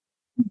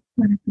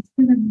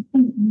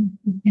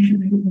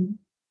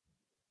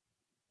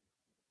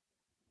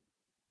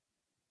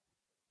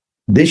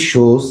 This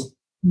shows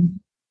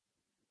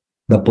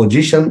the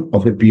position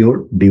of a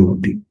pure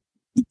devotee.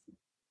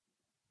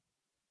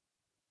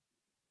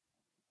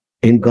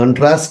 In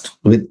contrast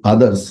with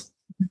others,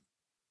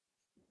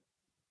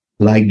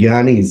 like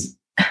Jnanis,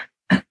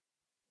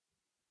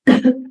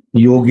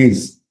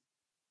 yogis,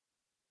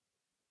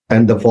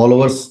 and the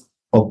followers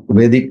of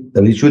Vedic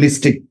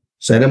ritualistic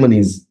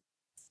ceremonies,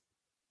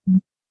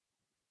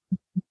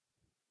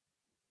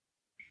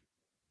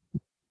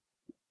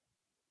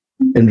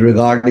 in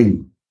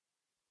regarding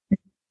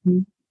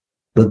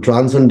the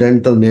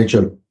transcendental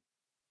nature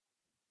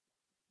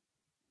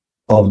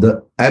of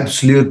the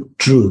absolute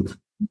truth,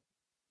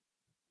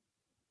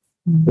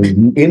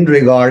 in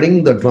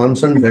regarding the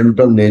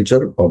transcendental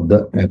nature of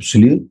the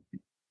absolute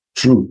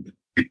truth.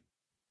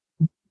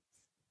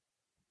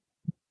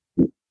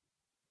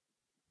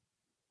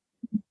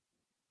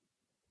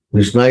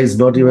 Krishna is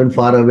not even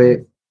far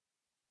away.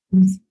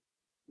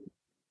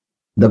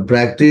 The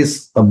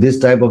practice of this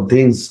type of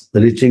things,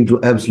 reaching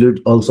to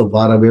absolute, also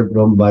far away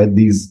from by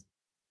these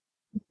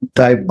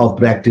type of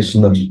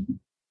practitioners,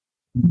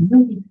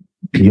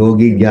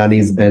 yogi,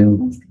 jnanis,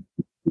 and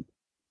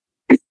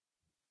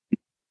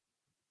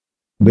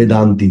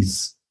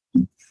Vedantis.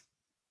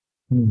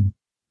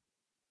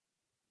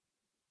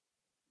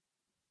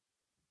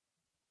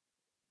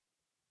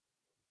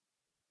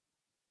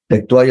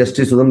 Tektva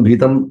yasti sudam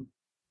bhitam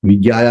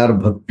vigyayar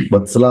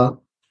vatsala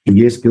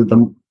yes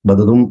kiltam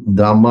badadum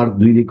dramar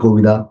dvili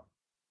kovida.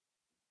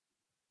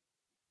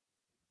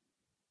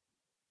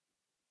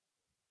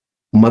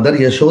 Mother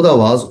Yasoda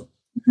was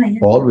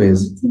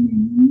always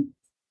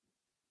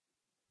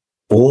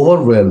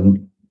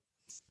overwhelmed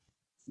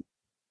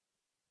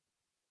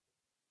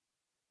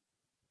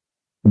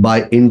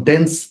by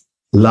intense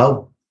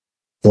love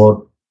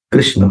for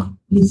Krishna.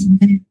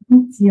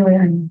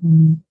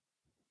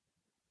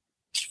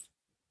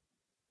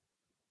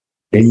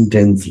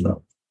 Intense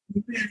love.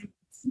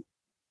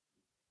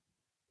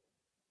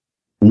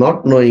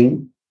 Not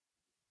knowing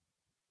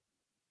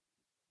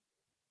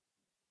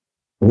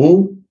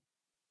who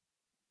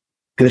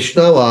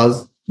Krishna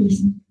was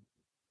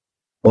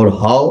or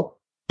how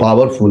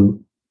powerful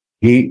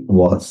he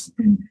was.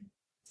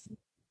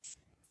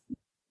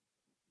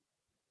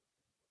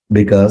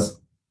 Because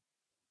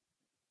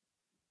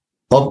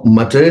of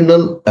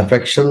maternal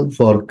affection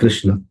for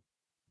Krishna.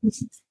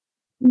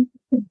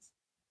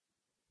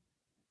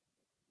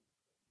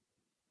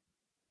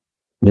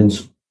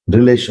 Means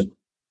relation.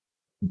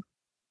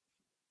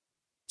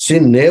 She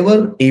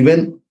never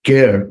even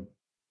cared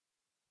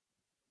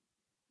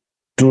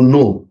to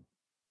know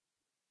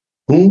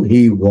who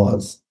he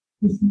was.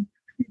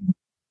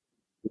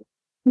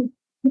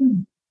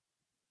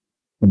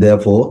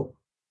 Therefore,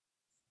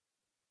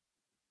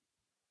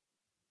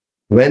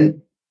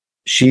 when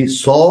she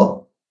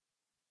saw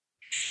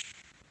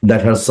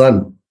that her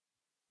son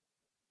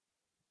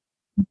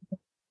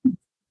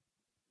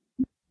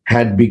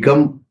had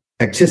become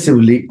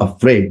excessively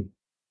afraid,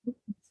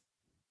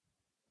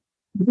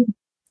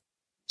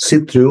 she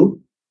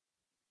threw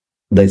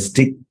the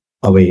stick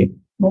away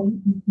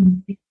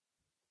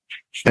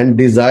and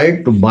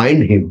desired to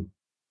bind him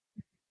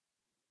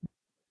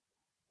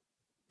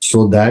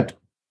so that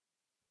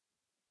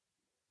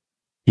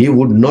he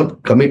would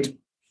not commit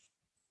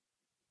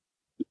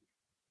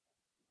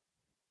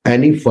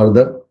any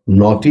further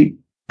naughty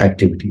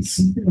activities.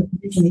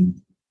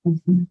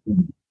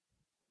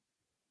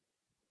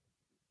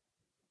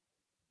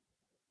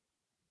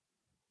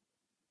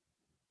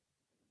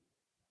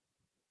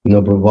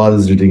 Now, Prabhupada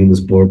is reading in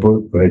this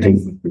purport,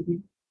 writing,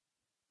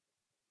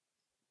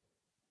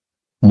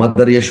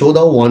 Mother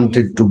Yasoda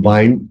wanted to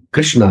bind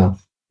Krishna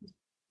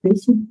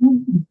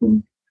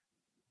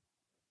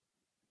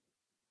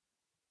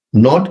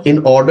not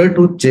in order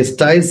to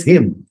chastise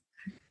him,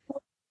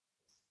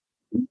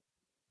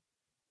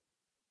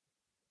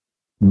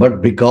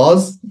 But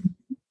because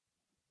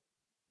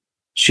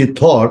she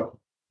thought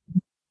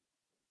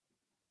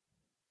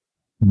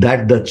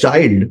that the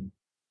child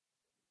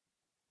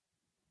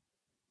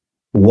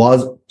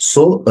was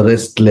so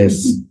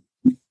restless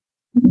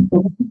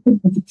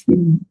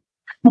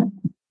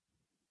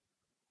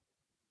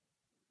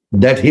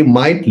that he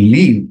might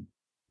leave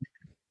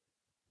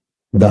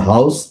the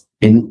house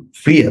in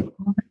fear.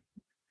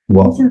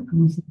 Wow.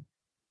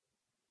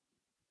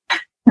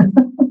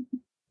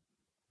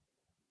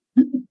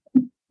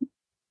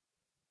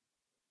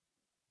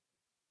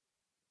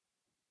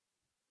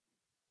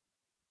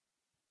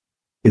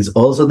 It's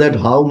also that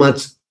how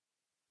much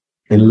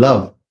in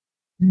love,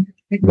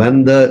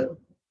 when the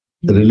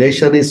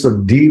relation is so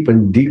deep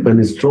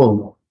and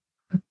strong,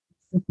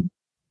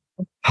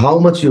 how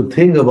much you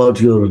think about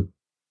the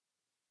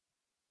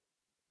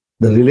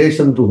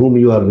relation to whom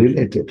you are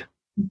related.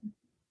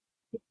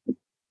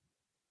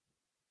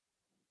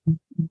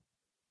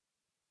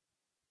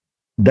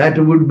 That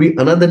would be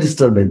another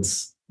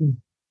disturbance.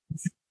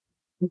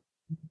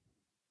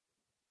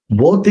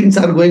 Both things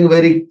are going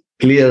very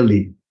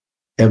clearly.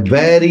 A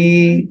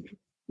very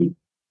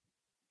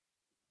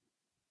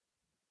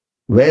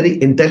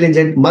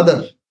intelligent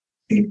mother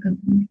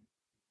who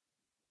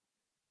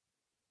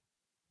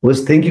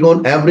is thinking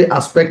on every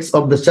aspects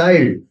of the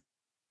child.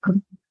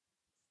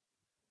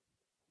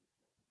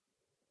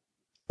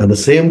 At the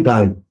same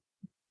time,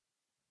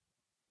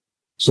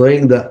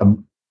 showing the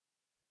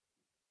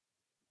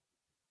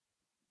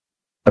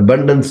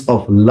abundance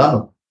of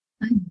love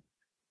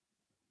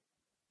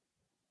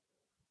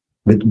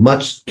with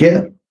much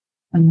care.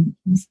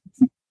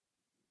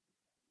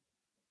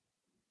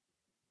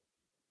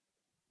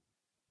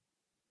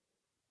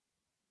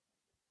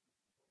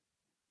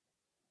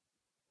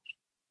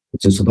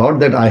 It's not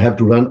that I have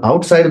to run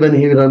outside when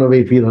he run away,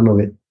 if he run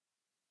away.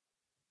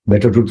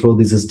 Better to throw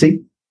this stick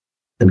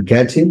and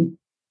catch him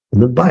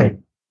and then bite.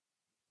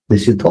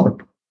 This she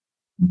thought.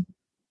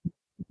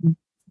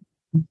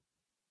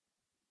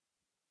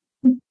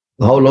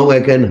 How long I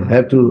can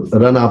have to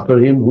run after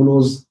him, who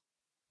knows?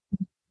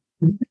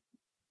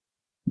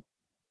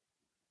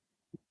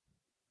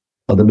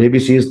 Or maybe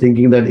she is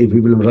thinking that if we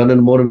will run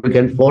and more, we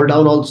can fall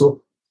down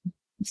also.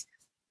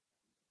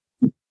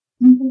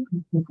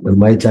 But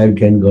my child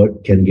can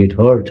get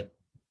hurt.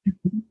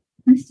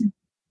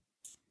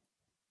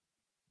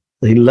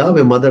 In love,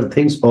 a mother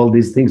thinks all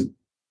these things.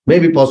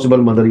 Maybe possible,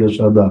 Mother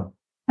Yasoda.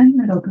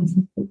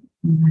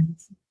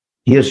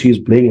 Here she is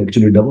playing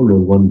actually double role.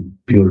 One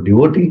pure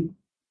devotee,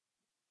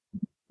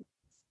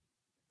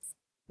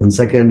 and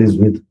second is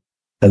with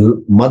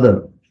a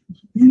mother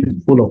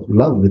full of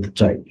love with a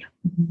child.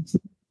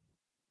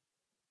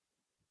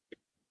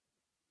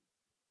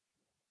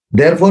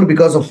 Therefore,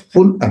 because of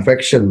full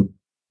affection,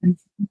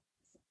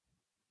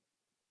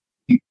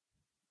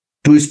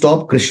 to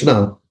stop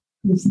Krishna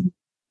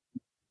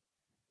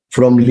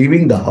from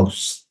leaving the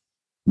house,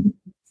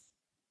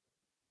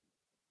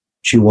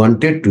 she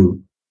wanted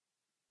to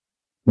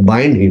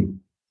bind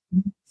him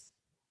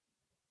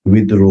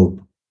with the rope.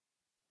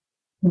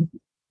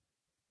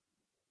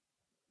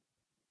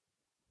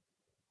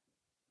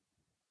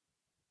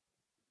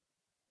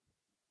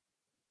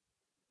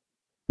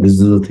 This is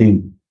the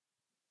thing.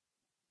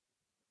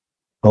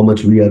 How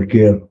much we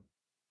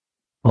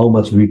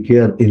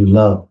care in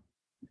love,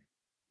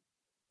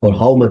 or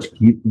how much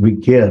we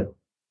care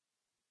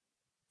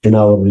in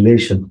our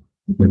relation,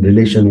 when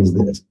relation is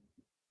there.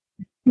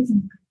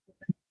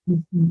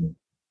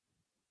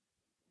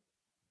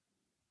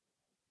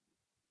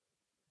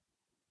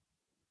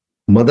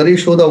 Mother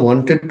Yasoda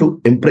wanted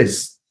to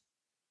impress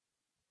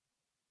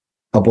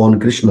upon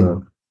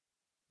Krishna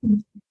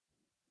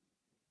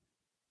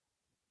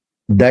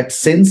that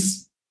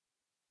since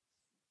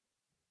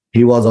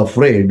he was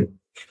afraid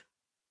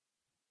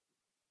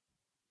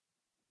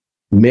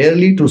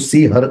merely to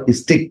see her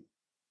stick,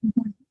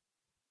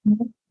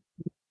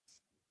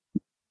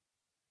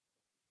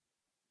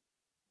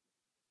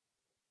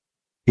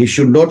 he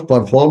should not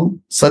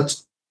perform such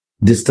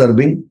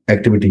disturbing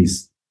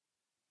activities.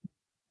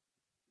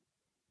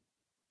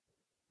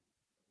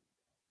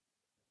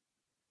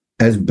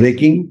 As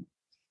breaking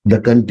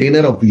the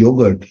container of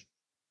yogurt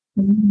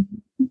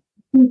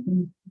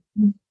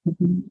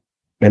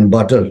and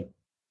butter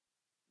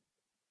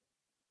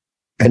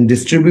and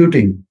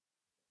distributing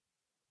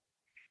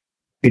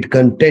its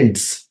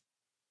contents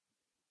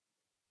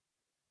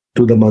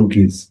to the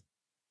monkeys.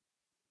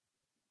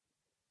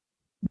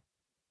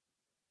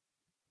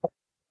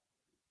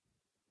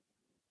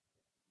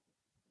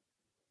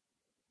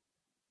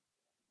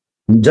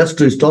 Just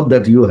to stop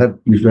that, you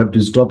should have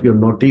to stop your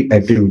naughty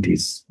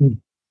activities.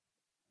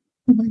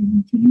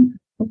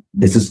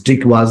 This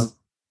stick was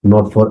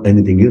not for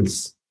anything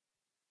else.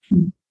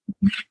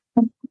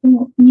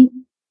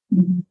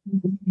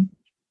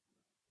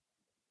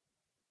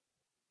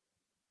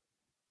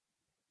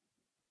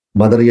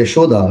 Mother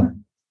Yasoda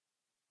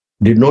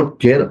did not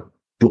care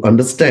to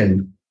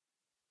understand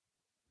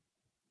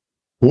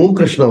who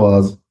Krishna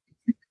was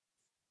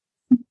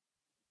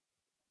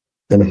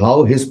and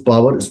how his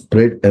power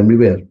spread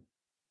everywhere.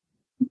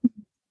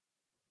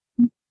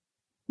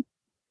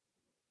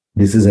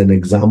 This is an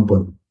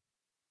example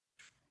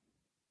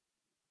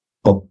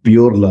of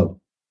pure love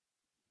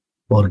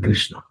for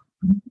Krishna.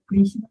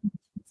 Krishna.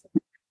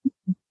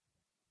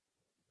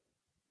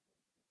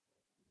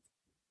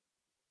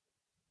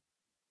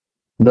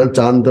 न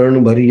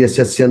चांतरण भरी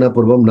यस्य न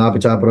पूर्वम ना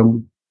पिचापरम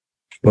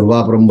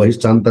पूर्वापरम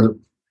बहिश्चांतर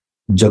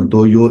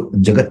जगतो यो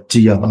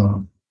जगच्चियः।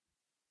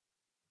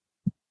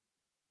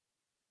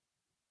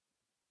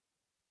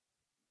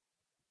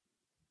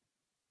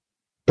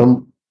 तम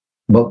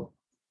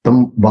तम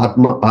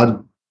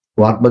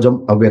वात्मजम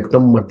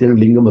अव्यक्तम मर्त्यन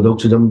लिंगम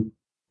अधोक्षजम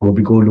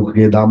गोपिको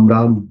लुखे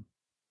दाम्राम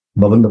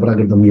भवन्त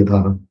प्राकृतम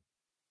यथा।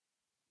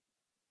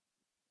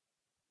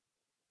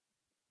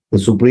 The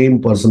Supreme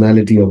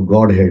Personality of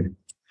Godhead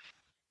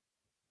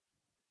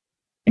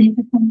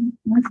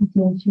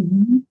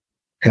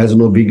has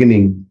no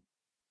beginning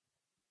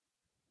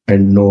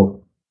and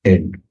no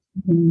end,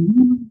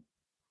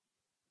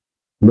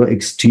 no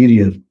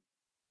exterior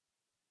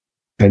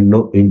and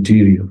no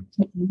interior,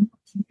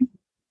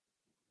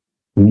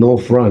 no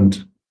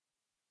front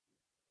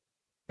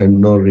and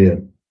no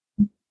rear.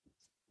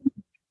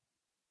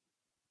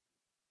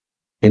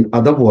 In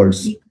other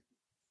words,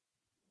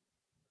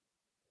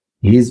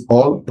 He is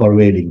all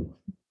pervading.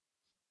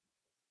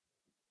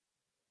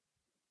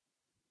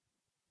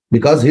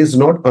 Because He is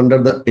not under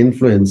the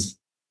influence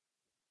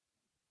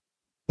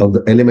of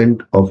the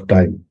element of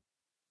time.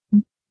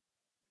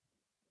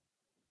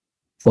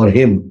 For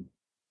Him,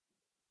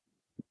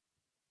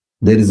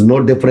 there is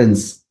no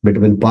difference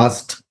between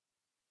past,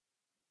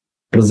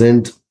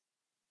 present,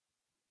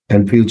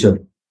 and future.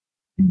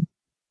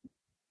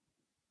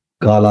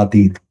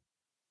 Kalatit.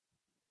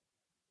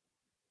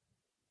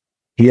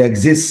 He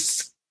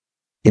exists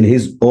in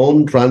His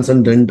own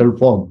transcendental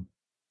form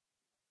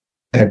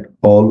at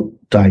all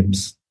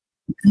times.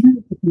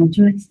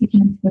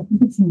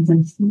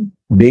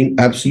 Being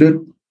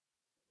absolute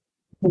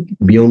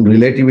beyond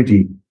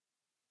relativity,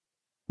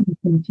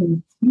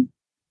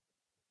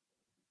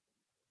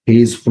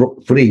 He is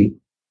free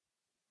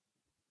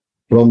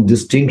from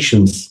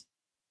distinctions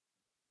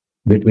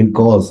between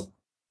cause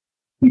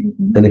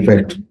and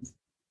effect.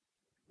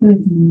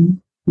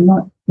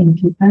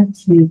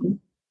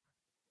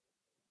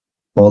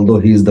 Although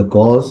He is the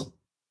cause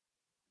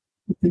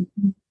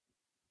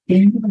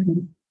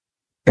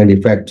and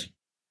effect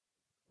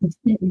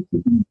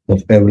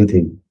of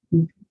everything.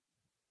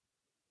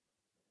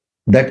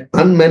 That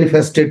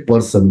unmanifested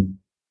person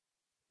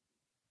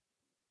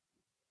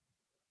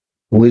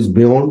who is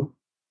beyond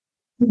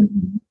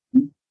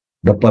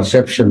the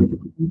perception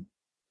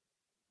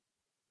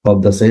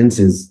of the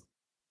senses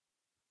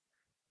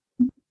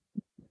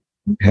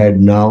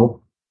had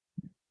now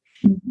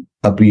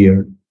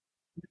appeared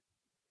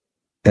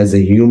as a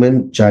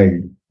human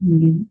child,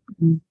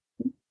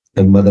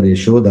 and Mother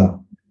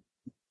Yasoda,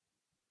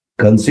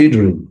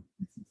 considering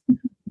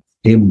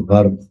him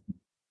her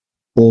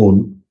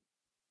own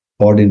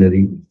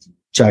ordinary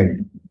child,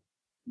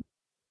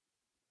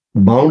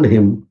 bound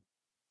him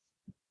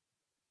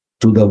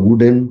to the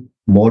wooden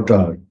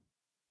mortar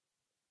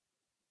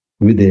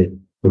with a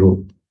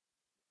rope.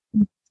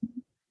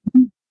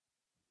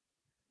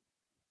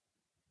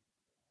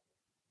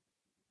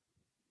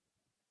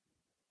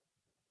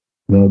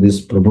 Now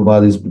this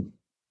Prabhupada is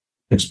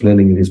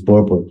explaining his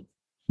purport.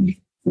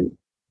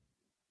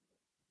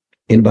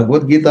 In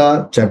Bhagavad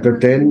Gita, chapter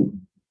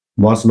 10,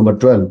 verse number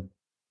 12,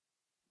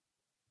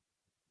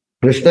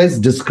 Krishna is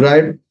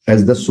described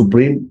as the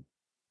Supreme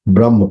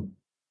Brahma.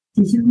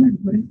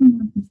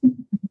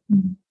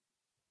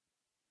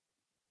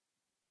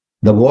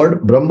 The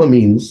word Brahma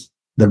means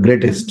the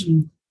greatest.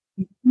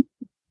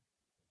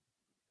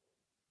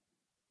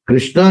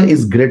 Krishna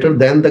is greater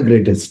than the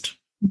greatest.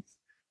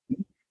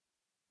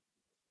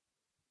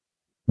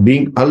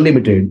 Being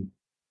unlimited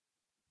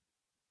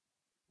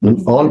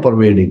and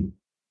all-pervading.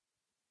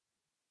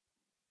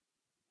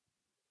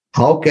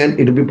 How can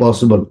it be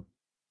possible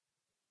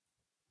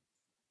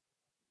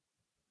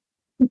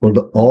for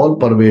the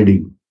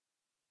all-pervading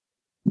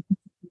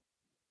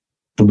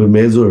to be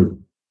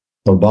measured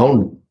or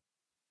bound?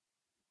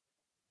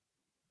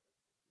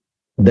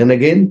 Then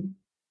again,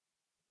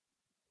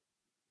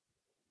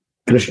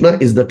 Krishna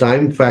is the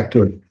time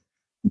factor.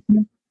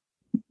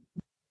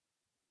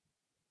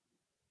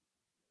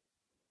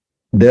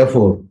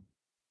 Therefore,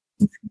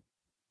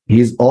 He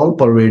is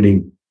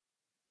all-pervading,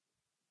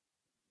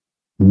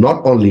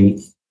 not only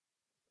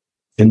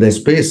in the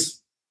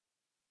space,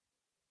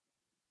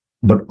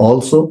 but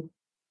also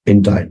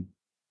in time.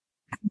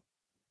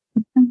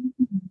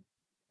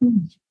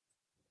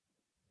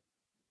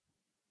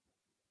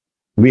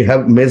 We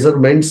have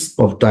measurements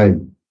of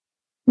time.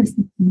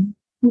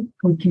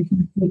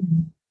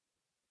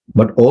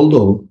 But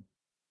although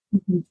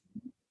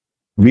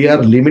we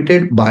are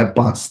limited by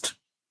past,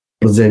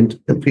 present,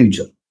 and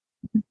future.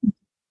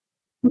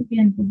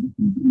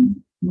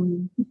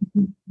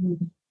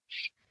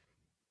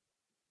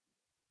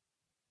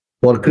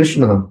 For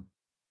Krishna,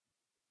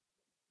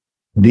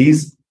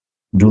 these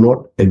do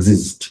not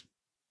exist.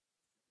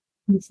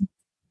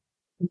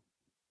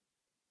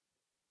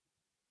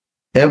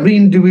 Every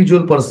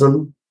individual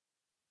person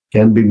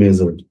can be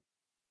measured.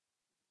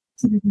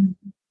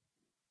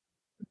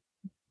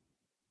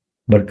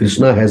 But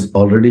Krishna has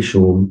already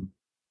shown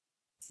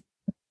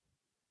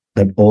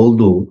that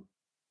although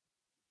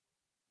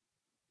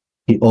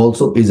he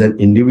also is an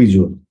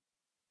individual,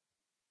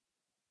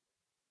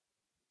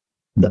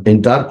 the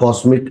entire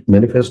cosmic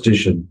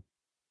manifestation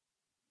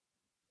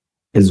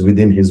is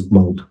within his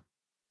mouth.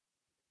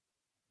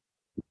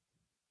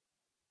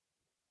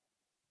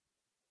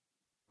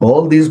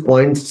 All these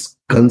points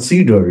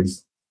considered,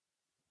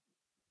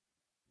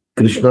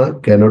 Krishna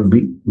cannot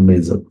be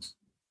measured.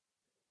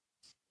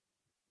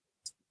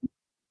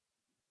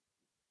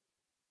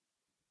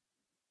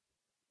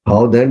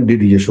 How then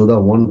did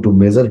Yasoda want to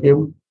measure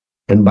him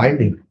and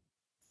bind him?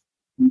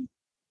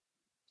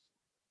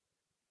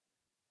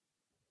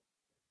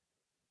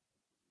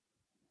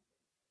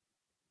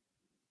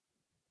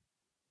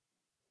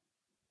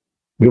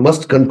 We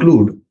must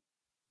conclude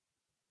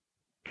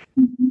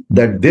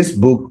that this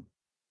book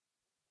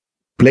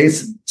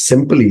plays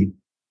simply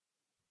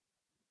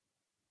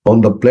on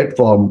the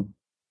platform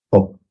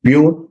of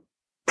pure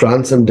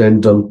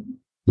transcendental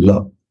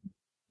love.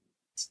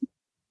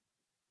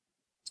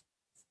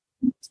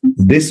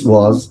 This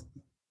was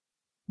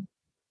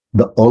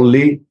the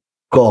only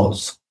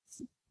cause.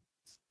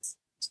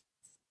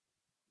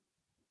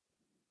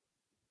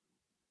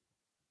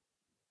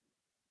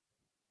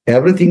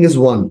 Everything is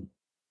one.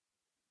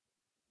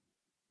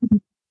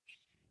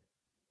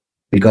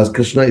 Because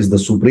Krishna is the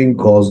supreme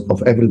cause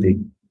of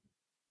everything.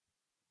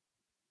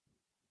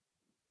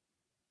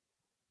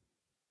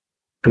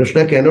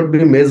 Krishna cannot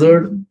be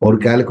measured or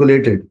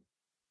calculated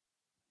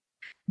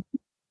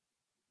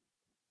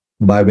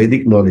by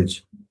Vedic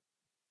knowledge.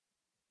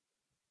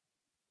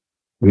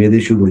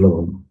 Vedishu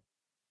Durlabham.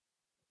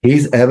 He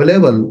is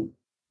available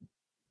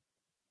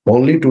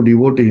only to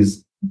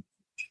devotees.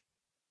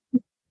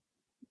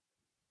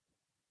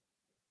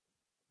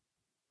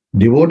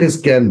 Devotees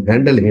can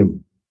handle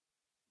him.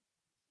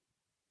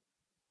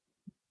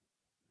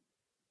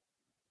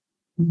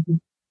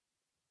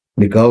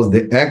 Because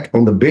they act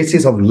on the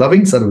basis of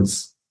loving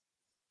service.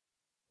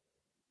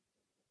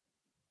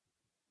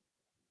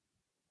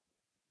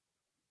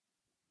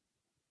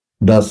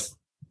 Thus,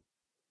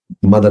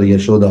 Mother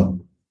Yasoda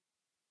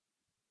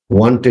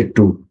wanted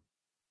to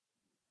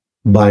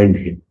bind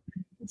him.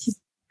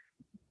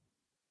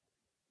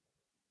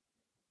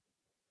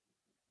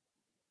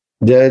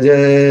 Jai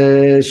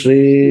Jai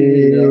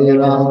Shri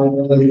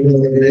Ram,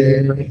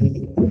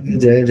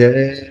 Jai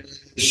Jai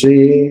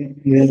Shri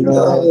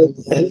Ram,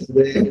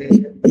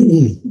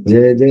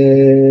 Jai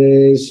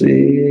Jai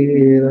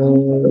Shri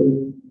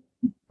Ram.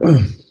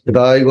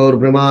 Jai Gaur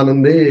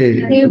Premanande.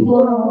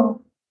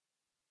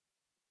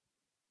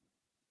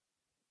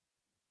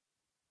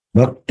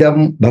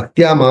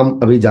 Bhaktya mam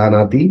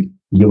abhijanati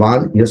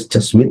yuvan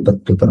yaschasmi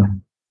tattva.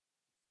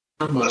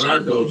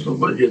 Maharaj also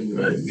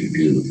Bhajendra did.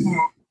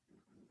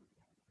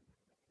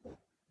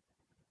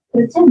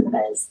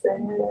 Bhajendra is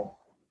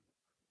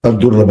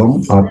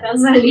Durlabham.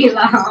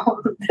 Rasalila.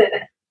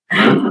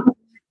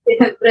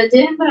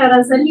 Bhajendra,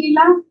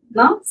 Rasalila,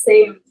 no?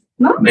 Same.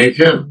 No?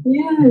 Nature.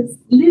 Yes.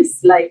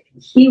 This, like,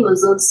 he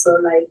was also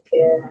like,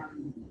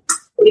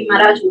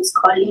 Maharaj was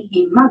calling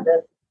him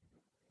mother.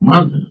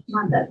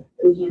 Mother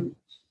to him.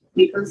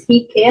 Because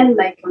he cared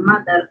like a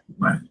mother.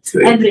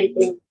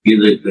 Everything.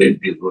 He's a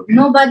great devotee.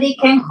 Nobody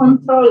can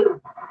control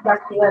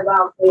Bhakti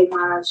Vaibhav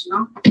Maharaj,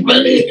 no?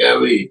 Very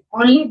heavy.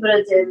 Only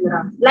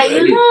Brajendra. Like,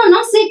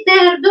 no, sit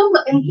there,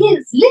 and he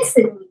is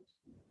listening.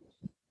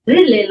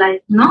 Really,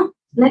 like, no?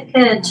 Like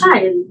a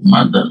child.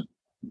 Mother.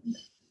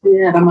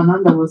 Yeah,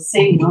 Ramananda was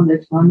saying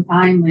that one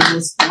time he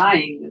was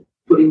crying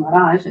to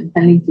Maharaj and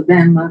telling to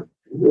them,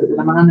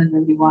 Ramananda and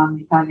everyone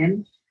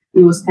Italian,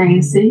 he was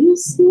kind saying, you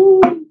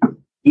see,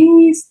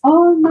 this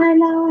all my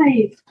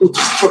life,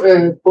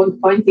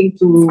 pointing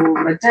to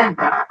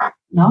Rajendra,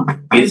 no?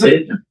 He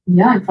said?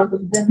 Yeah, in front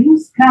of them, he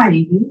was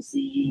crying, you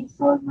see, it's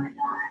all my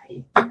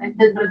life. And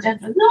then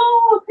Rajendra,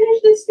 no,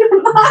 Krishna is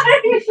your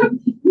life.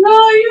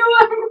 No, you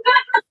are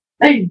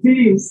like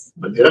this.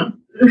 Yeah.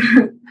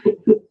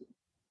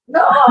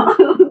 No.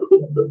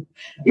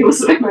 He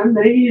was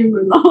remembering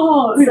him,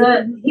 no.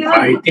 So he was,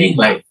 Fighting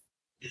like.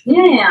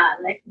 yeah,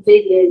 like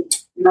very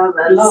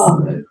lovers.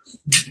 Love.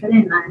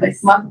 Very nice. Like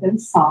mother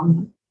and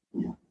son.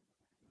 Yeah.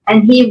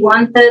 And he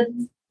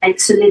wanted,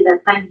 actually,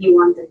 that time he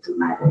wanted to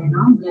marry, you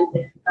know?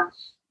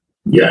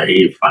 Yeah,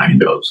 he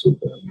find also.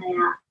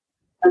 Yeah.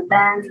 But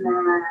then,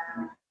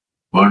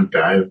 One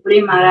time,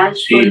 Puri Maharaj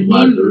see told him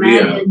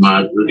marriage.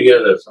 Madhurya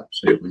Rasam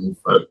Sevani,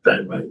 first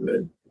time I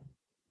went.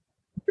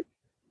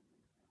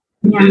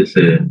 Yeah. This,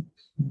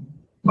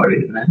 what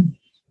is that?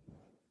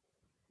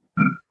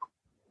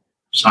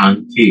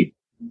 Santi.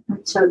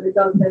 Achha,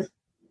 without that.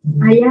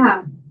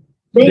 Yeah.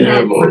 They had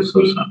have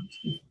also something.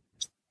 something.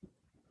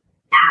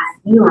 Yeah,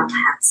 you all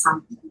have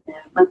something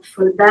there. But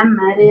for them,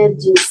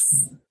 marriage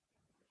is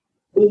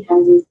the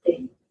heavy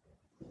thing.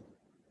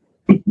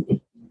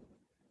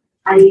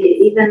 I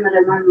even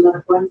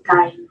remember one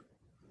time,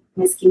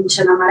 Miss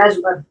Kinshana Maharaj,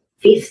 but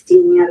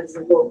 15 years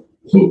ago.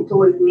 He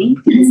told me,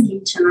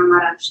 Kinchana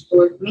Maharaj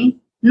told me.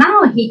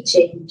 Now he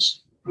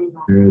changed. I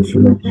know. Yes,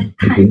 At that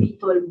time he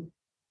told me,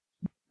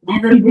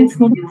 never go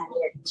for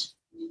marriage.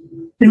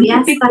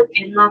 Vyasa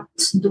cannot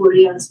do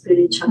real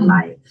spiritual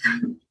life.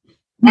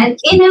 And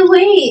in a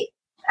way,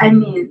 I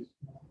mean,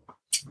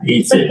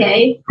 it's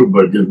okay. To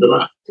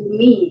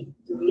me,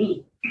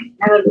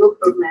 never go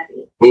for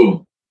marriage.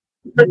 Who?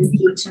 But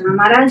Kinchana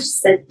Maharaj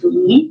said to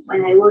me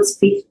when I was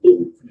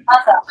 15,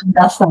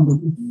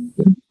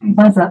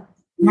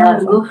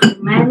 never go for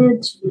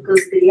marriage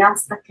because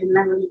Vyasa can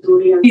never do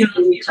real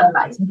spiritual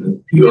life.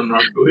 You are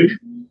not doing.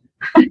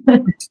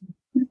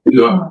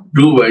 You are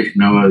two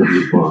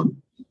Vaishnavas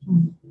born.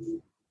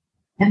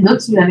 And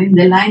those who are in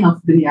the line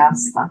of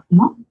Vyasa,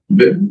 no?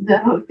 The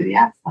whole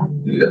Vyasa.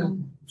 Yeah.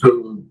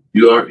 So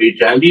you are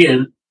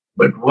Italian,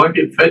 but what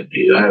effect do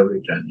you have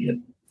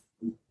Italian?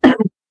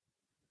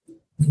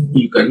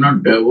 You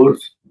cannot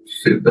divorce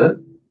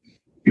Siddha.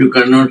 You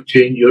cannot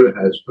change your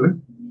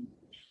husband.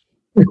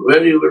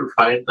 Where you will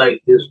find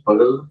like this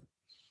person?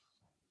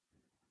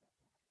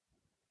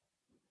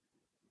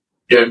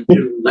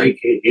 Gentle like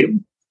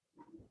him.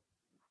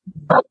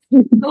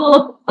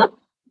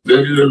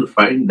 Where you will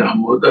find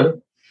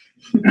Damodar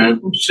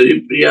and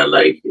Sri Priya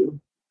like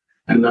him.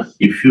 And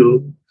if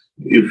you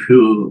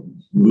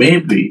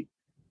maybe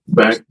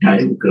bad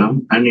time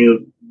come and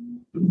you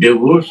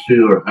divorce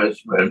your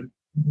husband,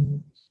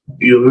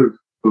 you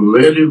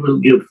will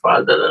give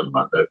father and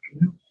mother to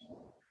him.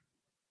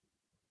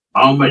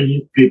 How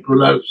many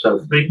people are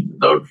suffering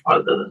without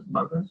father and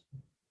mother?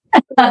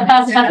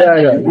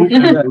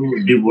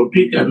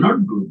 Devotee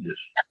cannot do this.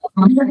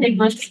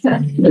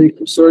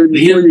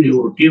 Real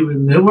devotee will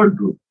never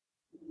do.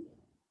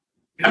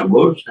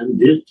 Divorce and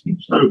these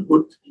things are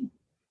good things.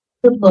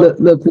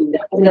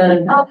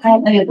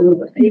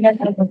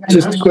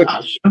 Just quick.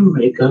 Ashram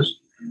make us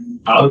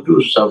how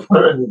to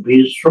suffer and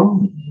be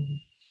strong.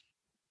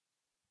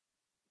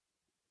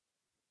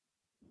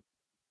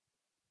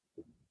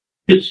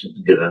 It's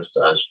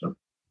Grihastha Ashram.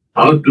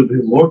 How to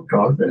be more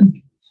tolerant.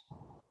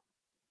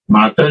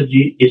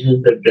 Mataji is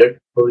in the dead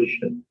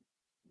position.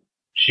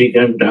 She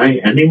can die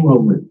any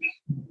moment.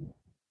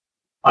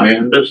 I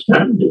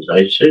understand this.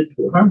 I said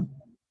to her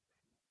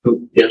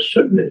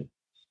yesterday,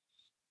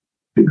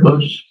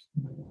 because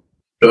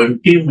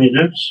 20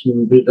 minutes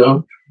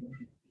without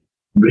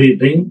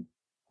breathing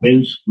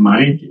means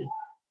mind.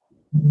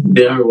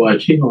 They are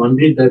watching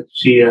only that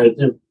she has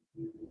a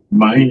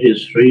mind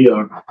is free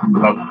or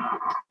blocked.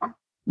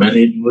 When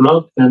it's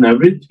blocked, then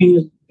everything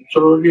is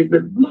slowly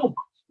been blocked.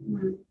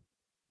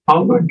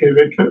 How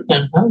ventilator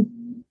can help?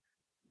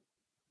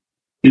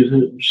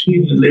 She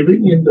is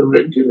living in the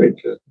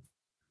ventilator.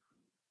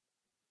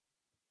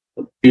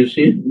 You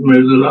see,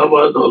 Mridula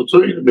was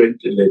also in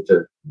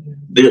ventilator.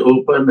 They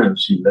opened and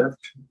she left.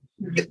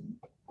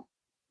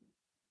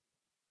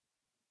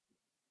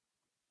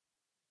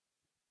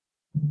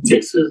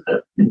 This is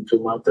happening to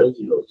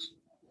Mataji also.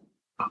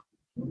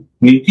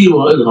 Niti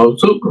was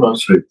also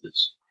crossed with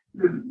this.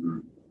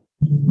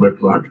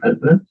 But what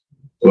happened?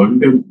 One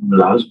day,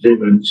 last day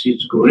when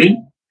she's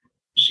going,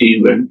 she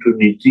went to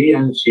Niti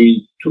and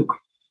she took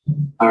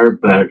her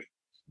bad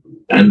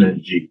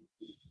energy.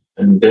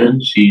 And then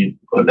she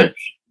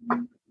collapsed.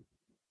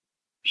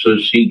 So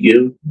she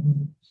gave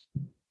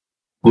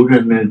good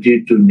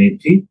energy to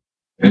Niti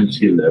and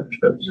she left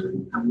her.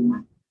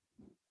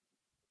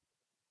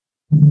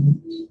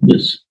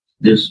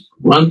 This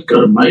one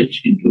karma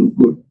she do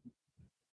good.